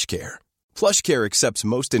with PlushCare. PlushCare accepts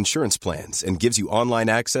most insurance plans and gives you online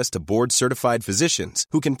access to board-certified physicians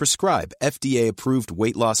who can prescribe FDA-approved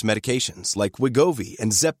weight loss medications like Wegovy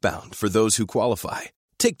and Zepbound for those who qualify.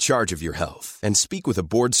 Take charge of your health and speak with a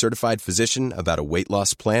board-certified physician about a weight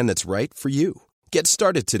loss plan that's right for you. Get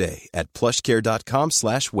started today at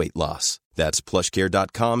plushcare.com/weightloss. That's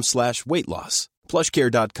plushcare.com/weightloss.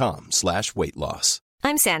 plushcare.com/weightloss.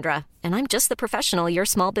 I'm Sandra, and I'm just the professional your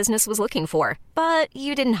small business was looking for. But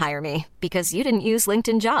you didn't hire me because you didn't use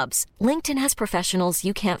LinkedIn Jobs. LinkedIn has professionals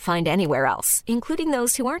you can't find anywhere else, including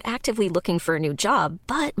those who aren't actively looking for a new job,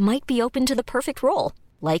 but might be open to the perfect role,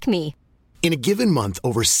 like me. In a given month,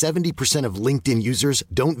 over 70% of LinkedIn users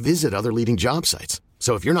don't visit other leading job sites.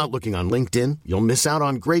 So if you're not looking on LinkedIn, you'll miss out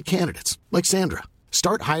on great candidates like Sandra.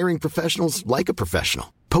 Start hiring professionals like a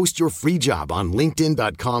professional. Post your free job on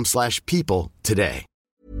linkedin.com/people today.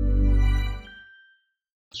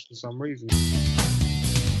 For some reason.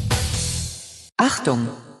 Achtung,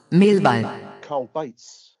 Millwall. Carl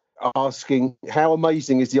Bates asking, how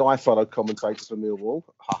amazing is the iFollow commentators for Millwall?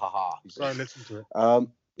 Ha ha ha. Don't listen to it.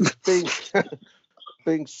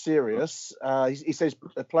 Being serious, he says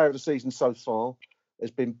the player of the season so far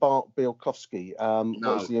has been Bart Bielkowski. No.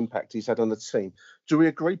 What is the impact he's had on the team? Do we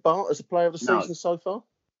agree Bart as a player of the season so far?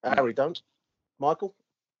 Harry, don't. Michael?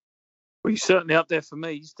 Well, he's certainly up there for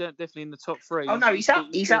me. He's definitely in the top 3. Oh no, he's up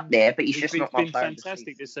there, but he's just not my player. He's been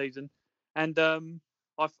fantastic this season, and I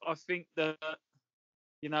think that,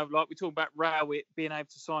 you know, like we talk about Rowett being able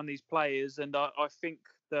to sign these players, and I think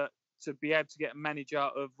that to be able to get a manager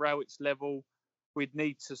of Rowett's level, we'd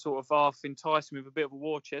need to sort of half entice him with a bit of a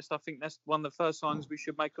war chest. I think that's one of the first signs we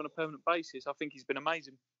should make on a permanent basis. I think he's been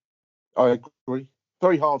amazing. I agree.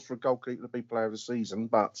 Very hard for a goalkeeper to be player of the season,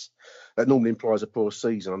 but that normally implies a poor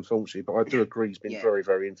season, unfortunately. But I do agree he's been very,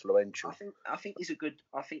 very influential. I think he's a good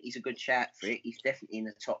shout for it. He's definitely in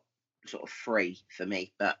the top sort of 3 for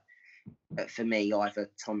me. But for me, either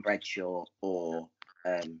Tom Bradshaw or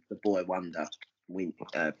the boy wonder,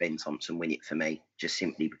 Ben Thompson, win it for me, just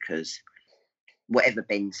simply because whatever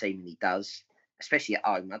Ben seemingly does, especially at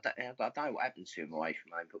home, I don't know what happens to him away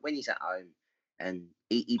from home, but when he's at home and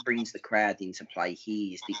he brings the crowd into play,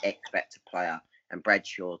 he is the X-Factor player. And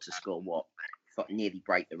Bradshaw to score nearly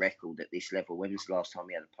break the record at this level. When was the last time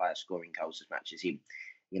we had a player scoring goals as much as him?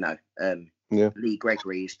 You know, Lee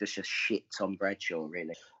Gregory is just a shit Tom Bradshaw,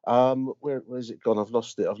 really. Where's it gone? I've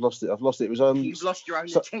lost it. It was You've lost your own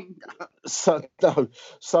agenda.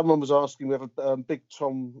 Someone was asking whether Big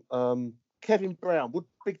Tom, Kevin Brown, would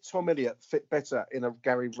Big Tom Elliott fit better in a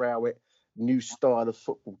Gary Rowett new style of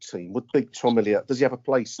football team? Would Big Tom Elliott, does he have a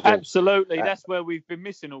place still? Absolutely. That's where we've been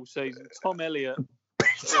missing all season. Tom Elliott.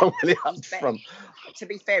 Tom Elliott up front. To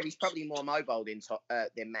be fair, he's probably more mobile than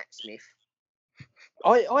Matt Smith.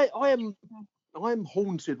 I am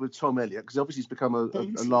haunted with Tom Elliott because obviously he's become a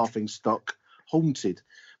laughing stock. Haunted.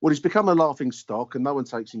 Well, he's become a laughing stock and no one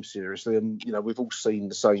takes him seriously. And you know, we've all seen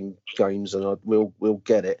the same games and we'll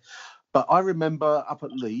get it. But I remember up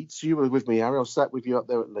at Leeds, you were with me, Harry. I sat with you up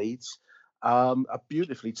there at Leeds. A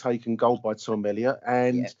beautifully taken goal by Tom Elliott,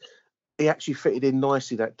 and he actually fitted in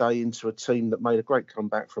nicely that day into a team that made a great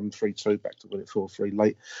comeback from 3-2 back to win it 4-3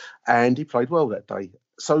 late, and he played well that day.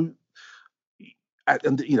 So,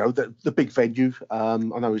 and you know, the big venue. I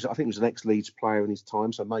think he was an ex-Leeds player in his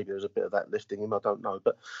time, so maybe there's a bit of that lifting him. I don't know,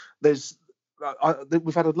 but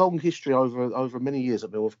we've had a long history over many years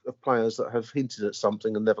of players that have hinted at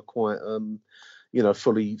something and never quite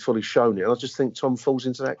fully shown it. And I just think Tom falls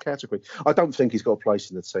into that category. I don't think he's got a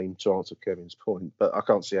place in the team, to answer Kevin's point, but I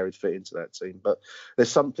can't see how he'd fit into that team. But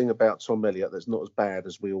there's something about Tom Elliott that's not as bad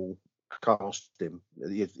as we all cast him.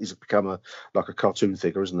 He's become a cartoon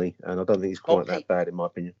figure, isn't he? And I don't think he's quite that bad, in my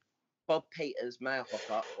opinion. Bob Peters,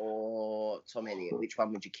 Mayhofer, or Tom Elliott? Which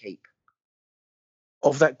one would you keep?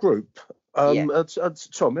 Of that group,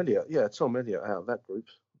 Tom Elliott. Yeah, Tom Elliott out of that group.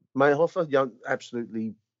 Mayhofer,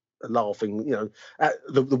 absolutely laughing.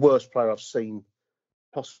 The worst player I've seen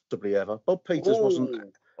possibly ever. Bob Peters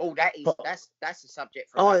wasn't. Oh, that's a subject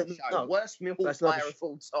for another show. No, worst Millwall player of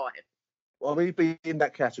all time. Well, he'd be in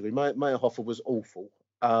that category. Mayhofer was awful.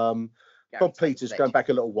 Bob Peters going back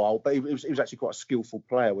a little while, but he was actually quite a skillful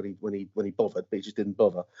player when he bothered, but he just didn't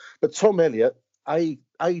bother. But Tom Elliott, he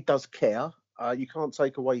does care. You can't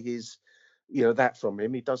take away his, that from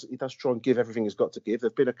him. He does try and give everything he's got to give.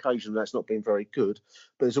 There've been occasions that's not been very good,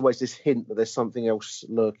 but there's always this hint that there's something else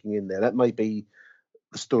lurking in there. That may be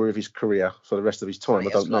the story of his career for the rest of his time.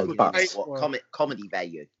 I don't know, but comedy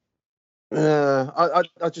value. I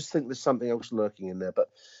just think there's something else lurking in there. But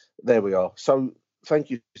there we are. So thank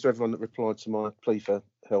you to everyone that replied to my plea for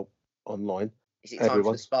help online. Is it time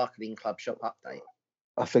for the Sparkling Club shop update?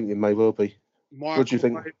 I think it may well be. Michael, what do you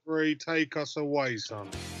think? Mabry, take us away, son.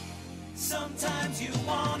 Sometimes you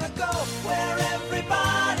wanna go where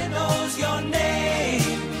everybody knows your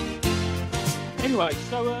name. Anyway,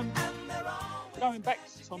 so going back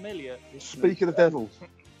to Tom Elliott. Speak of the devil.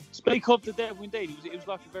 Speak of the devil, indeed. It was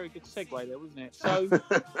like a very good segue there, wasn't it? So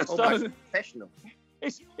professional.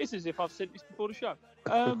 It's as if I've said this before the show.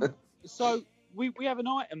 So we have an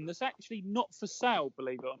item that's actually not for sale,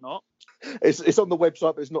 believe it or not. It's on the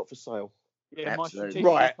website, but it's not for sale. Yeah, absolutely.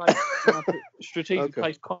 My strategic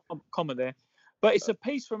place comma there. But it's a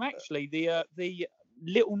piece from actually the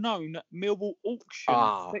little-known Millwall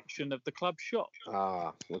auction section of the club shop.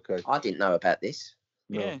 Okay. I didn't know about this.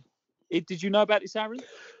 Yeah. Did you know about this, Aaron?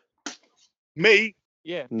 Me?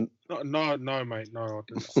 Yeah. No, mate. No, I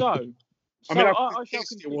didn't. So I mean, I shall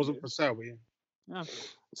it wasn't for sale, but yeah.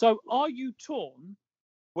 So, are you torn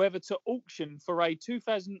whether to auction for a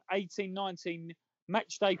 2018-19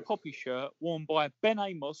 Matchday Poppy shirt worn by Ben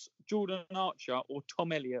Amos, Jordan Archer, or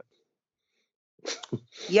Tom Elliott?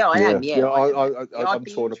 Yeah, I am. Yeah, I'm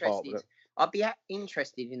torn apart with it. I'd be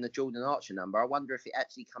interested in the Jordan Archer number. I wonder if it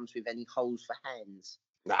actually comes with any holes for hands.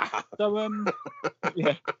 So,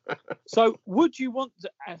 yeah. So, would you want to,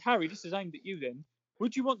 Harry? This is aimed at you. Then,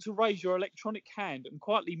 would you want to raise your electronic hand and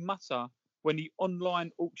quietly mutter when the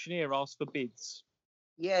online auctioneer asks for bids?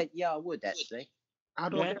 Yeah, I would actually. How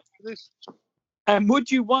do I get this? And would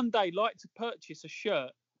you one day like to purchase a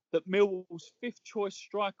shirt that Millwall's fifth choice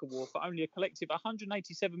striker wore for only a collective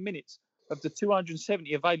 187 minutes of the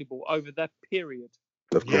 270 available over that period?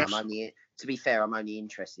 Of course. To be fair, I'm only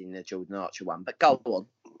interested in the Jordan Archer one, but go on.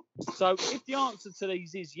 So if the answer to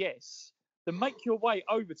these is yes, then make your way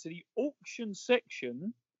over to the auction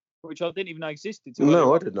section, which I didn't even know existed.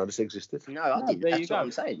 No, I didn't know this existed. No, I didn't. That's what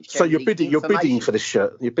I'm saying. So you're bidding for this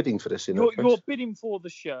shirt. You're bidding for this. You're bidding for the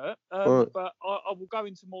shirt, right. But I will go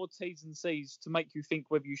into more T's and C's to make you think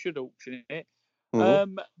whether you should auction it.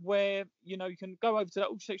 Mm-hmm. Where you can go over to that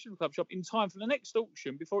auction section of the club shop in time for the next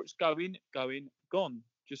auction before it's gone.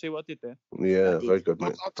 Do you see what I did there? Yeah, very good,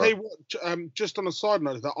 mate. I'll tell you what, just on a side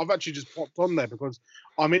note, that I've actually just popped on there because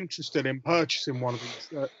I'm interested in purchasing one of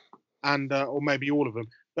these, and or maybe all of them.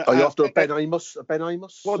 But, are you after a Ben Amos?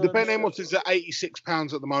 Well, the Ben Amos is at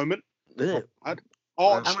 £86 at the moment. Yeah.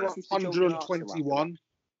 Archer 121.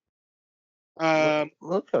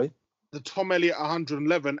 Okay. The Tom Elliott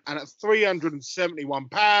 111, and at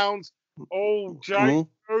 £371. Oh, Jake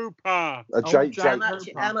Cooper.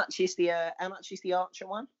 How much is the Archer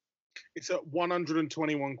one? It's at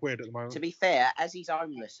 121 quid at the moment. To be fair, as he's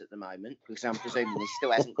homeless at the moment, because I'm presuming he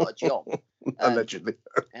still hasn't got a job. Allegedly.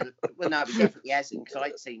 Well, no, he definitely hasn't, because I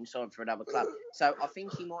ain't seen him sign for another club. So I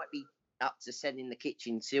think he might be up to selling the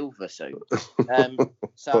kitchen silver soon.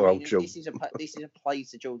 So I mean, this is a play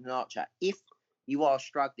to Jordan Archer. If you are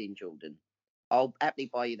struggling, Jordan, I'll happily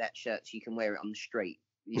buy you that shirt so you can wear it on the street.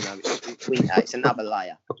 It's winter. It's another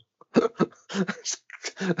layer.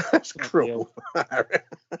 That's cruel.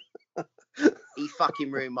 He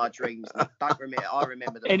fucking ruined my dreams. I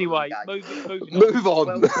remember them. Anyway, move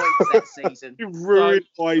on. 12 points that season. You ruined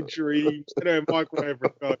my dreams.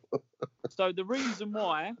 Michael So the reason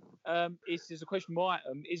why is a questionable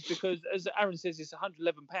item is because, as Aaron says, it's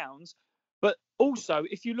 £111. But also,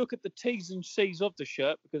 if you look at the T's and C's of the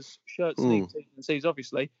shirt, because shirts need T's and C's,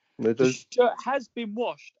 obviously, the shirt has been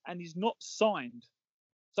washed and is not signed.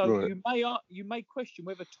 So you may question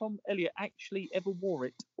whether Tom Elliott actually ever wore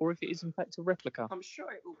it, or if it is in fact a replica. I'm sure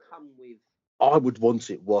it will come with. I would want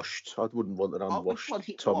it washed. I wouldn't want an unwashed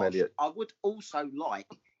Tom Elliott. I would also like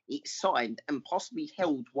it signed and possibly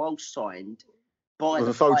held while signed by With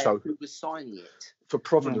the a photo. player who was signing it. For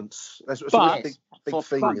provenance. That's But- a big For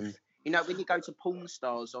thing. proof. And, You know, when you go to Porn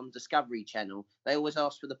Stars on Discovery Channel, they always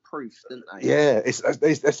ask for the proof, don't they? yeah,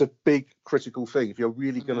 that's a big critical thing. If you're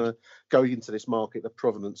really going to go into this market, the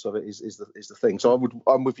provenance of it is the thing. So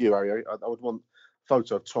I'm with you, Harry. I would want a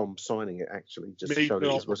photo of Tom signing it, actually, just to Me show that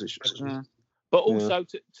too. it was it. Yeah. But also,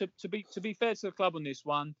 to be fair to the club on this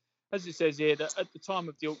one, as it says here, that at the time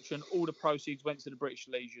of the auction, all the proceeds went to the British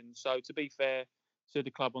Legion. So to be fair to the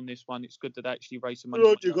club on this one, it's good that they actually raised some money.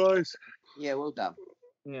 Good on you guys. Yeah, well done.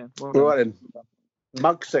 Yeah. Well All right done. then.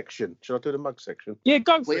 Mug section. Should I do the mug section? Yeah,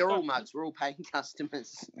 go for it. We're go all for it. mugs. We're all paying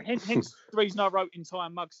customers. Hence the reason I wrote entire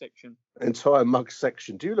mug section. Entire mug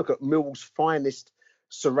section. Do you look at Mill's finest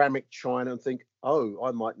ceramic china and think, oh,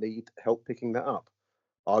 I might need help picking that up?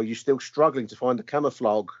 Are you still struggling to find the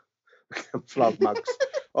camouflage mugs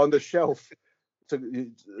on the shelf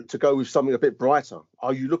to go with something a bit brighter?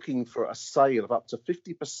 Are you looking for a sale of up to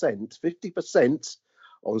 50%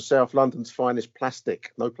 on South London's finest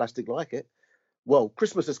plastic? No plastic like it. Well,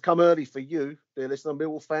 Christmas has come early for you, dear listener,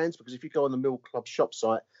 Millwall fans, because if you go on the Mill Club shop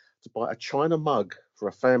site to buy a china mug for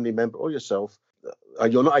a family member or yourself,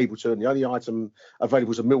 and you're not able to, and the only item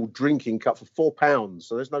available is a Mill drinking cup for £4.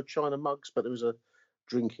 So there's no china mugs, but there is a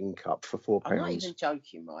drinking cup for £4. I'm not even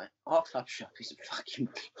joking, right? Our club shop is a fucking.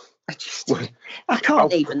 I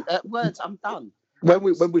can't even. Words, I'm done.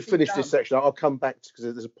 When we finish this section, I'll come back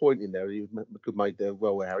because there's a point in there you could made there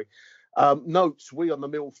well, Harry. Notes: we on the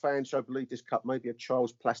Mill Fan Show believe this cup may be a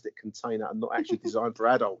child's plastic container and not actually designed for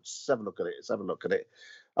adults. Have a look at it.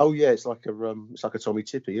 Oh yeah, it's like a Tommy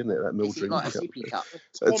Tippy, isn't it? That Mill drinking like a cup. sippy cup?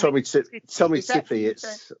 Tommy Is that Tippy. Is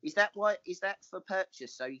that for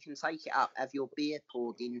purchase? So you can take it up, have your beer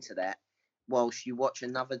poured into that, whilst you watch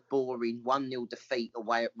another boring 1-0 defeat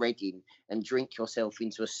away at Reading, and drink yourself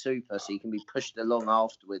into a super, so you can be pushed along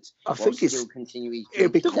afterwards. I think it's.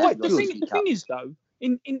 It'd be quite good. The thing is, though,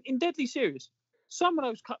 in deadly serious, some of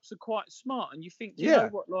those cups are quite smart, and you think, you know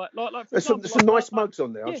what, like for there's example, some like, nice mugs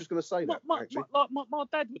on there. I was just going to say that. Actually, my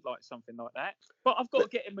dad would like something like that, but I've got to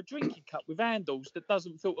get him a drinking cup with handles that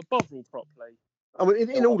doesn't filter Bovril properly. I mean,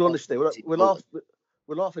 in all honesty, we're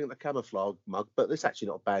laughing at the camouflage mug, but it's actually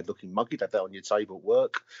not a bad looking mug. You'd have that on your table at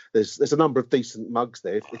work. There's a number of decent mugs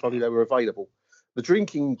there if only they were available. The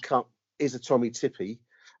drinking cup is a Tommy Tippy.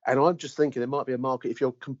 And I'm just thinking there might be a market if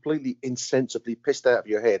you're completely insensibly pissed out of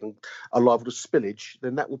your head and are liable to spillage,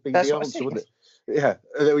 then that would be the answer, wouldn't it? Yeah,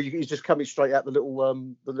 you just coming straight out the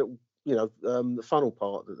little the funnel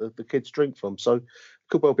part that the kids drink from. So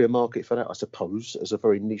could well be a market for that, I suppose, as a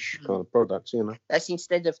very niche kind of product, you know. That's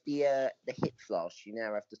instead of the hip flask, you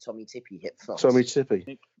now have the Tommy Tippy hip flask. Tommy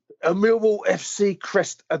Tippy. A Millwall FC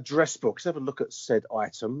crest address book. Let's have a look at said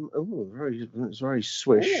item. Oh, it's very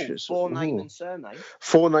swish. It's Forename and surname.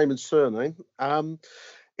 Forename and surname.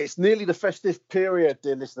 It's nearly the festive period,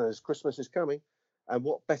 dear listeners. Christmas is coming. And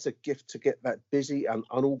what better gift to get that busy and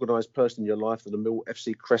unorganised person in your life than a Millwall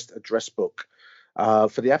FC crest address book?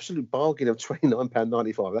 For the absolute bargain of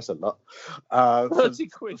 £29.95. That's a lot. 30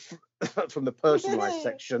 quid. From the personalised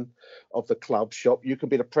section of the club shop, you can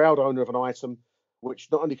be the proud owner of an item which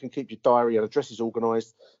not only can keep your diary and addresses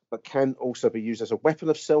organised, but can also be used as a weapon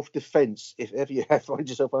of self-defence if ever you find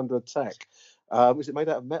yourself under attack. Is it made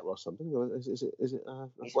out of metal or something? Or is it it's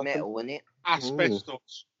metal, isn't it?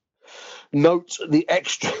 Asbestos. Note the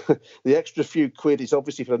extra few quid is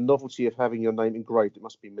obviously for the novelty of having your name engraved. It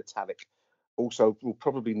must be metallic. Also, will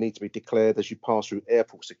probably need to be declared as you pass through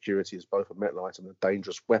airport security as both a metal item and a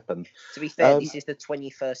dangerous weapon. To be fair, this is the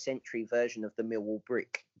 21st century version of the Millwall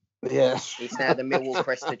brick. Yes. It's now the Millwall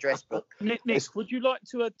crest address book. Nick, would you like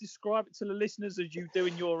to describe it to the listeners as you do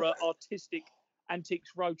in your artistic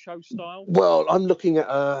Antiques Roadshow style? Well, I'm looking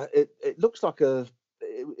at it looks like it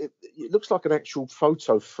looks like an actual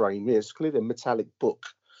photo frame. Yeah, it's clearly a metallic book.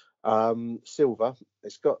 Silver.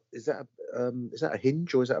 It's got is that a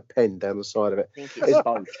hinge or is that a pen down the side of it? I think it's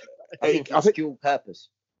both. I think it's dual purpose.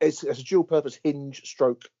 It's a dual purpose hinge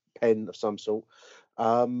stroke pen of some sort.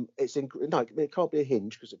 It can't be a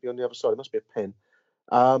hinge because it'd be on the other side. It must be a pen.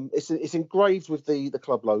 It's engraved with the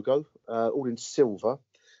club logo, all in silver.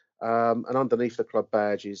 And underneath the club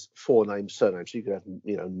badge is forename, surname. So you could have,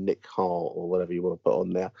 Nick Hart or whatever you want to put on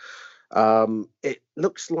there. It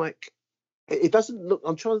looks like. It doesn't look.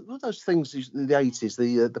 I'm trying. One of those things in the 80s,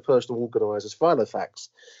 the personal organisers, Filofax.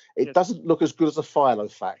 It doesn't look as good as a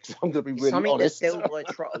Filofax. I'm going to be really Something honest. Something that Delroy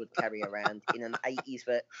Trotter would carry around in an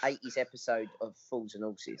 80s episode of Fools and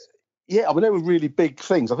Horses. Yeah, I mean they were really big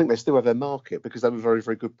things. I think they still have their market because they were very,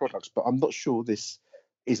 very good products. But I'm not sure this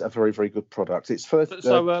is a very, very good product. It's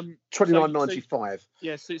 $29.95.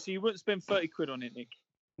 Yeah, so you wouldn't spend 30 quid on it, Nick?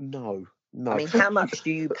 No. No. I mean, how much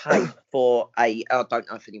do you pay for I don't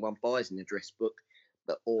know if anyone buys an address book,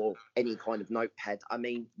 or any kind of notepad. I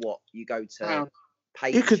mean, what you go to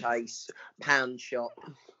Paperchase, Pound Shop,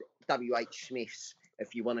 WH Smith's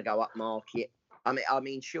if you want to go up market. I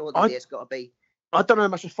mean, surely there's got to be. I don't know how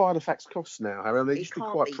much a Filofax costs now, Harry. I mean, they used to be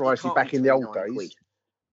quite pricey back in the old days. Quid.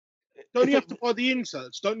 Don't you have to buy the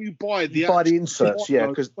inserts? Don't you buy the inserts? Yeah,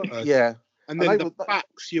 because and then the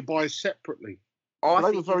facts you buy separately. I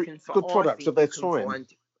think they were very good products of their time. Find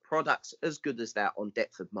products as good as that on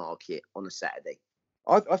Deptford Market on a Saturday.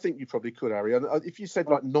 I think you probably could, Harry. And if you said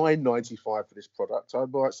like $9.95 for this product, I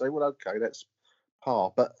might say, well, okay, that's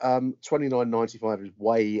par. But $29.95 is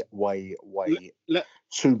way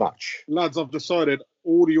too much. Lads, I've decided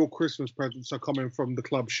all of your Christmas presents are coming from the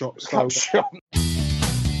club shop. So.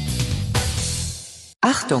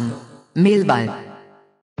 Achtung, Mehlball.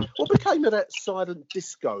 What became of that silent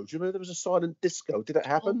disco? Do you remember there was a silent disco? Did it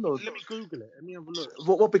happen? Or... Let me Google it. Let me have a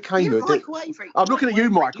look. What became of it? I'm looking at you,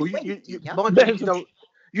 Michael.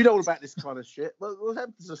 You know all about this kind of shit. What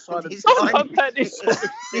happened to the silent disco?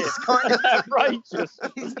 It's kind of outrageous.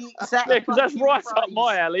 Because that's right up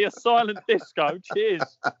my alley. A silent disco.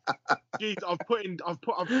 Cheers. Jeez, I've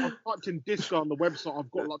typed in disco on the website. I've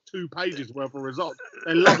got like 2 pages worth of results.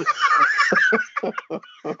 They love it.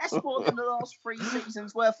 That's more than the last 3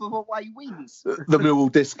 seasons worth of away wins. The Millwall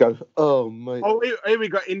disco. Oh mate. Oh, here we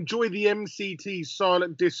go. Enjoy the MCT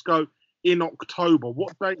silent disco in October.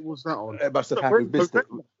 What date was that on? It must have happened. Missed it.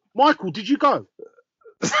 Michael, did you go?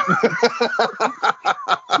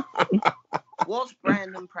 Was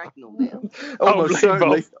Brandon Pragnell there? Almost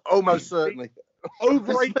certainly.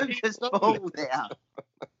 Over 18s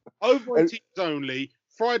only.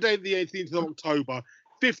 Friday the 18th of October.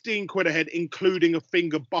 15 quid ahead, including a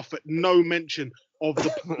finger buffet. No mention of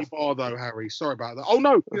the penny bar, though, Harry. Sorry about that. Oh,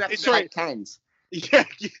 no. You have to take cans. Yeah,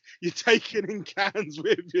 you're taking in cans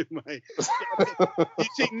with you, mate. You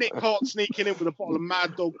see Nick Hart sneaking in with a bottle of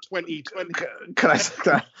Mad Dog 2020. Classy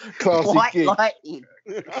gig.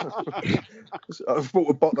 I've bought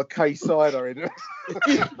a bottle of K cider in it.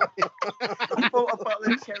 I bought a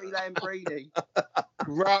bottle of Cherry Lambrini.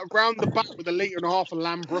 Round the back with 1.5 litres of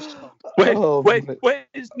Lambrusco.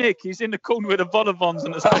 Where's Nick? He's in the corner with the Volavons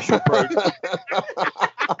and a special brew.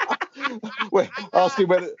 Ask him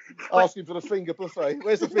for the finger buffet.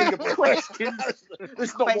 Where's the finger buffet?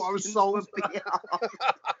 That's not what I was sold.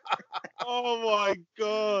 Oh my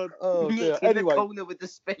god! Oh dear. In Anyway, the corner with the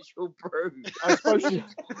special brew. I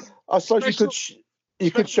suppose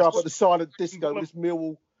you could show up at the silent disco with this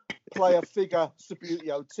Millwall player figure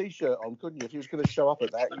Subbuteo t-shirt on, couldn't you? If you was going to show up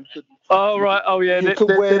at that, you could. Oh right. Oh yeah. You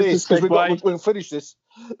could wear this because we'll finish this.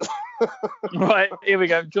 Right, here we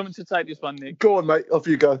go. Do you want me to take this one, Nick? Go on, mate. Off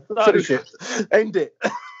you go. Finish it. End it.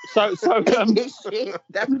 So that's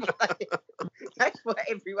what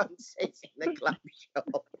everyone says in the club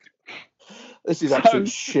shop. This is absolute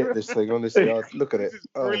shit, this thing, honestly. Look at it.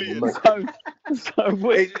 Oh,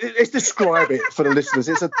 let's describe it for the listeners.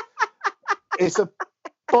 It's a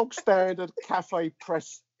bog standard cafe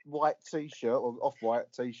press white t-shirt or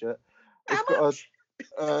off-white t-shirt. It's got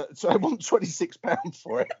so I want £26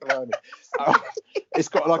 for it. It's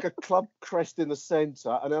got like a club crest in the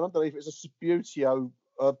centre, and then underneath it's a Subbuteo,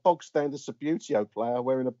 bog standard Subbuteo player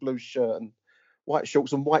wearing a blue shirt and white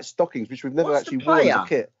shorts and white stockings, which we've never actually worn as a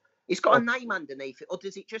kit. It's got a name underneath it, or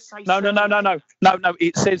does it just say? No.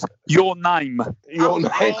 It says your name. Your name.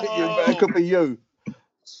 It could be you.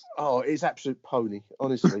 Oh, it's absolute pony,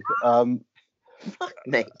 honestly.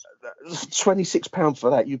 £26 for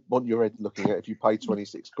that. You want your head looking at if you pay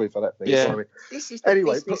 26 quid for that thing. Yeah. Sorry. This is the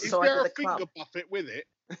business side of the club. Finger buffet with it.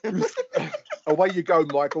 Away you go,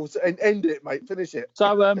 Michael. And end it, mate. Finish it.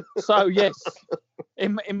 So yes,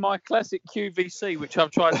 in my classic QVC, which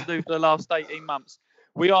I've tried to do for the last 18 months,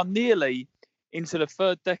 we are nearly into the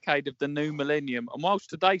 3rd decade of the new millennium. And whilst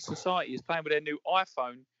today's society is playing with their new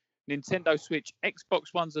iPhone, Nintendo Switch,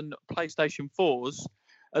 Xbox Ones, and PlayStation 4s,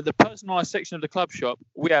 at the personalised section of the club shop,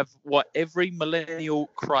 we have what every millennial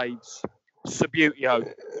craves: Subbuteo.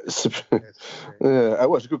 Yeah, it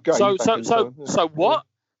was a good game. So what?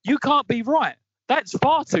 You can't be right. That's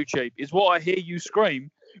far too cheap, is what I hear you scream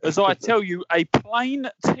as I tell you a plain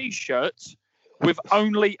T-shirt with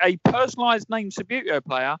only a personalised name Subbuteo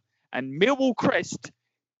player and Millwall crest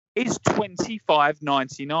is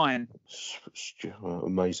 $25.99.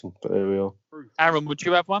 Amazing, but there we are. Aaron, would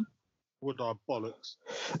you have one? Would I bollocks?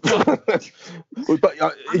 But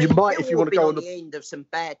you might if you want to go on the end of some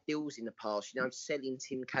bad deals in the past. You know, selling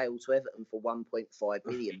Tim Cahill to Everton for 1.5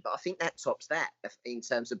 million. But I think that tops that in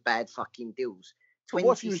terms of bad fucking deals.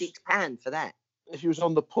 £26 for that. if you was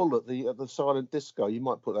on the pull at the silent disco, you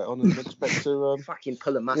might put that on and expect to fucking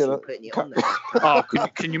pull a muscle putting it on there. Oh,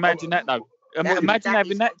 can you imagine that though? Imagine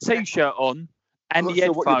having that T-shirt on and the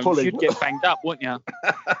headphones. You'd get banged up, wouldn't you?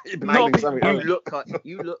 Mate,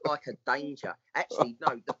 you look like a danger. Actually,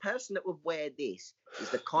 no. The person that would wear this is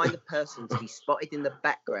the kind of person to be spotted in the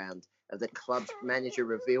background of the club's manager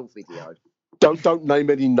reveal video. Don't name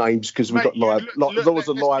any names because we've got laws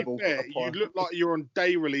are liable. You look like you're on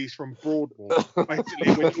day release from Broadmoor,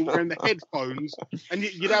 basically, when you're wearing the headphones, and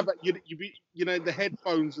you'd be the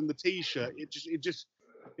headphones and the T-shirt. It just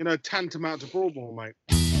tantamount to Broadmoor, mate.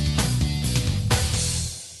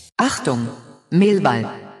 Achtung,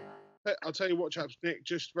 Millwall. I'll tell you what, chaps. Nick,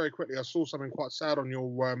 just very quickly, I saw something quite sad on your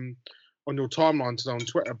timeline today on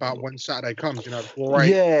Twitter about when Saturday comes.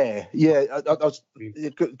 Great. Yeah. I was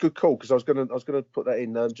good call because I was gonna put that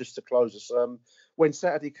in just to close us. When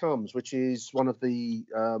Saturday comes, which is one of the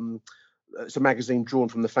it's a magazine drawn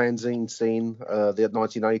from the fanzine scene, the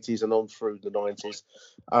 1980s and on through the 90s,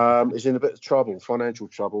 is in a bit of trouble, financial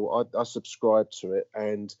trouble. I subscribed to it,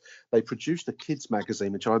 and they produced a kids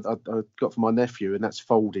magazine, which I got for my nephew, and that's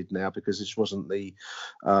folded now because this wasn't the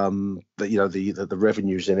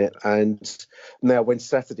revenues in it. And now when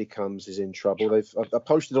Saturday comes is in trouble. I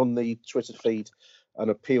posted on the Twitter feed an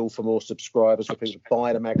appeal for more subscribers for people to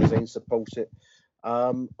buy the magazine, support it.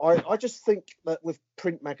 I just think that with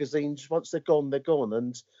print magazines, once they're gone,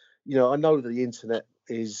 and I know that the internet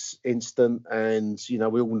is instant, and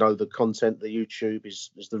we all know the content. The YouTube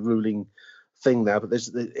is the ruling thing now, but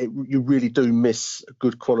you really do miss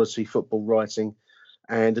good quality football writing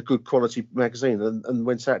and a good quality magazine. And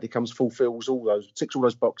when Saturday comes, fulfills ticks all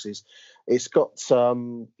those boxes. It's got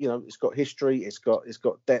it's got history, it's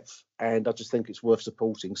got depth, and I just think it's worth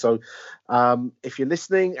supporting. So if you're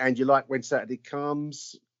listening and you like When Saturday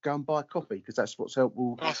Comes, go and buy a copy because that's what's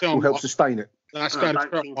will help sustain it. That's going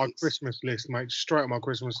straight on my Christmas list, mate. Straight on my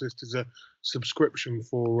Christmas list is a subscription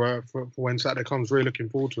for When Saturday Comes. Really looking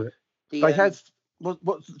forward to it. They have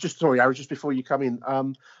sorry, Aaron, just before you come in,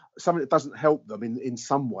 something that doesn't help them in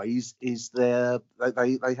some ways is they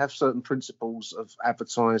have certain principles of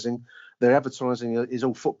advertising. Their advertising is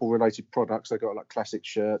all football related products. They've got like classic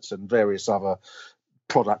shirts and various other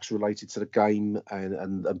products related to the game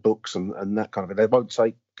and books and that kind of thing. They won't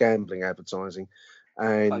take gambling advertising.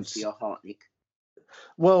 And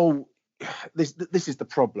well, this is the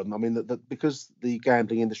problem. I mean, because the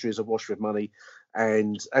gambling industry is awash with money,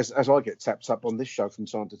 and as I get tapped up on this show from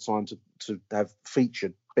time to time to have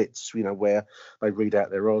featured bits, where they read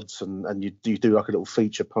out their odds and you do like a little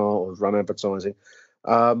feature part or run advertising.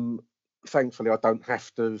 Thankfully, I don't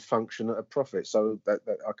have to function at a profit, so that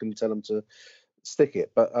I can tell them to stick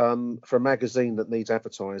it. But for a magazine that needs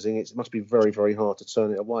advertising, it must be very, very hard to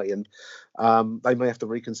turn it away. And they may have to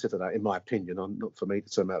reconsider that, in my opinion. Not for me to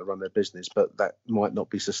tell them how to run their business, but that might not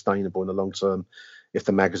be sustainable in the long term if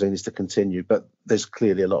the magazine is to continue. But there's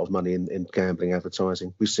clearly a lot of money in gambling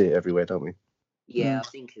advertising. We see it everywhere, don't we? Yeah, I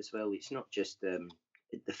think as well, it's not just the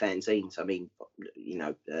fanzines. I mean,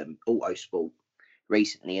 Autosport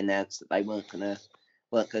recently announced that they weren't gonna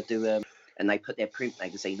do and they put their print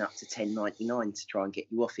magazine up to $10.99 to try and get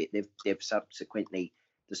you off it. They've subsequently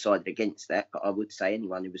decided against that, but I would say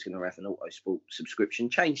anyone who was going to have an Autosport subscription,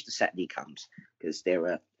 change to Saturday Comes, because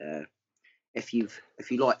there are if you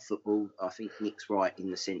like football, I think Nick's right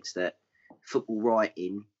in the sense that football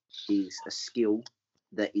writing is a skill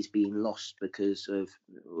that is being lost because of,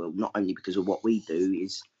 well, not only because of what we do,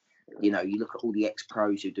 is you look at all the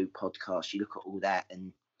ex-pros who do podcasts, you look at all that,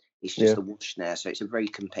 and it's just a wash now. So it's a very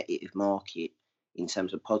competitive market in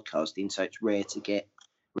terms of podcasting. So it's rare to get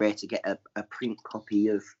a print copy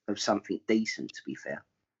of something decent, to be fair.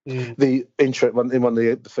 The intro in one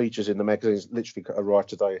of the features in the magazine is literally arrived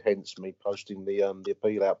today, hence me posting the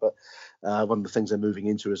appeal out. But one of the things they're moving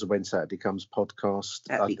into is a When Saturday Comes podcast.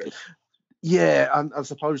 That'd be good. Yeah, and I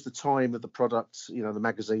suppose the time of the product, the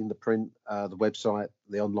magazine, the print, the website,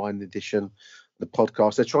 the online edition, the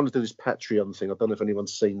podcast. They're trying to do this Patreon thing. I don't know if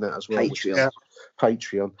anyone's seen that as well.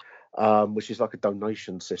 Patreon, which is like a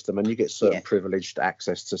donation system, and you get certain privileged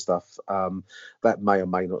access to stuff that may or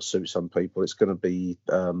may not suit some people. It's going to be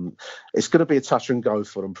a touch and go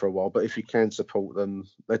for them for a while, but if you can support them,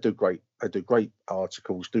 they do great. They do great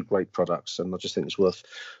articles, do great products, and I just think it's worth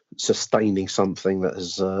sustaining something that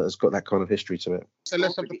has got that kind of history to it. So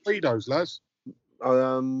let's have the Fritos, lads.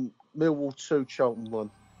 Millwall 2, Charlton 1.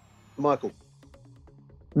 Michael.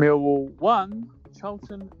 Millwall 1,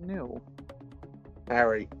 Charlton 0.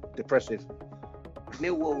 Harry, depressive.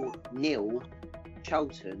 Millwall 0,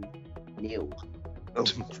 Charlton 0. I'll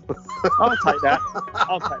take that.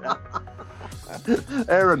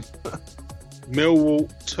 Aaron. Millwall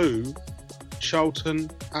 2, Charlton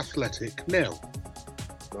Athletic 0.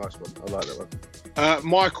 Nice one. I like that one.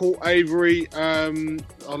 Michael Avery,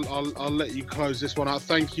 I'll let you close this one out.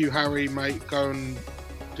 Thank you, Harry, mate. Go and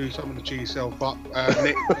do something to cheer yourself up.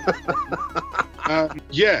 Nick.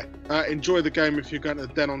 Enjoy the game if you're going to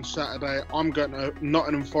the Den on Saturday. I'm going to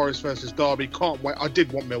Nottingham Forest versus Derby. Can't wait. I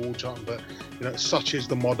did want Millwall Charlton, but such is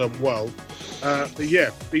the modern world.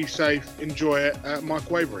 Be safe. Enjoy it.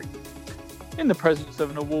 Michael Avery. In the presence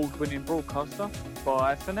of an award-winning broadcaster.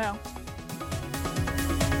 Bye for now.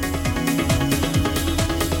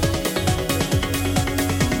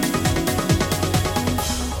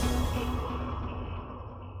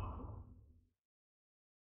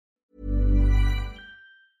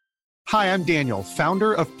 Hi, I'm Daniel,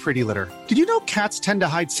 founder of Pretty Litter. Did you know cats tend to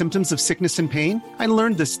hide symptoms of sickness and pain? I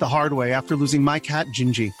learned this the hard way after losing my cat,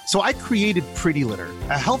 Gingy. So I created Pretty Litter,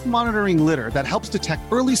 a health monitoring litter that helps detect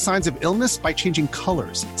early signs of illness by changing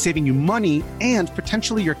colors, saving you money and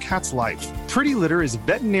potentially your cat's life. Pretty Litter is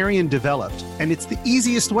veterinarian developed, and it's the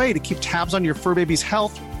easiest way to keep tabs on your fur baby's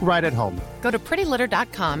health right at home. Go to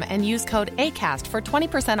prettylitter.com and use code ACAST for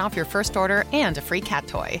 20% off your first order and a free cat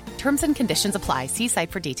toy. Terms and conditions apply. See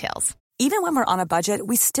site for details. Even when we're on a budget,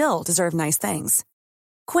 we still deserve nice things.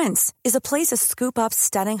 Quince is a place to scoop up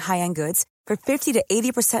stunning high-end goods for 50 to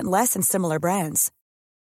 80% less than similar brands.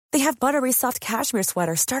 They have buttery soft cashmere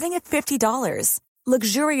sweaters starting at $50,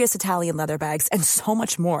 luxurious Italian leather bags, and so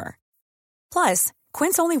much more. Plus,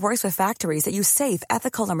 Quince only works with factories that use safe,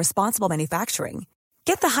 ethical, and responsible manufacturing.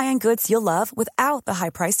 Get the high-end goods you'll love without the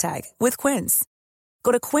high price tag with Quince.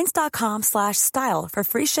 Go to quince.com/style for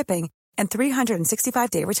free shipping and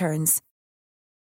 365-day returns.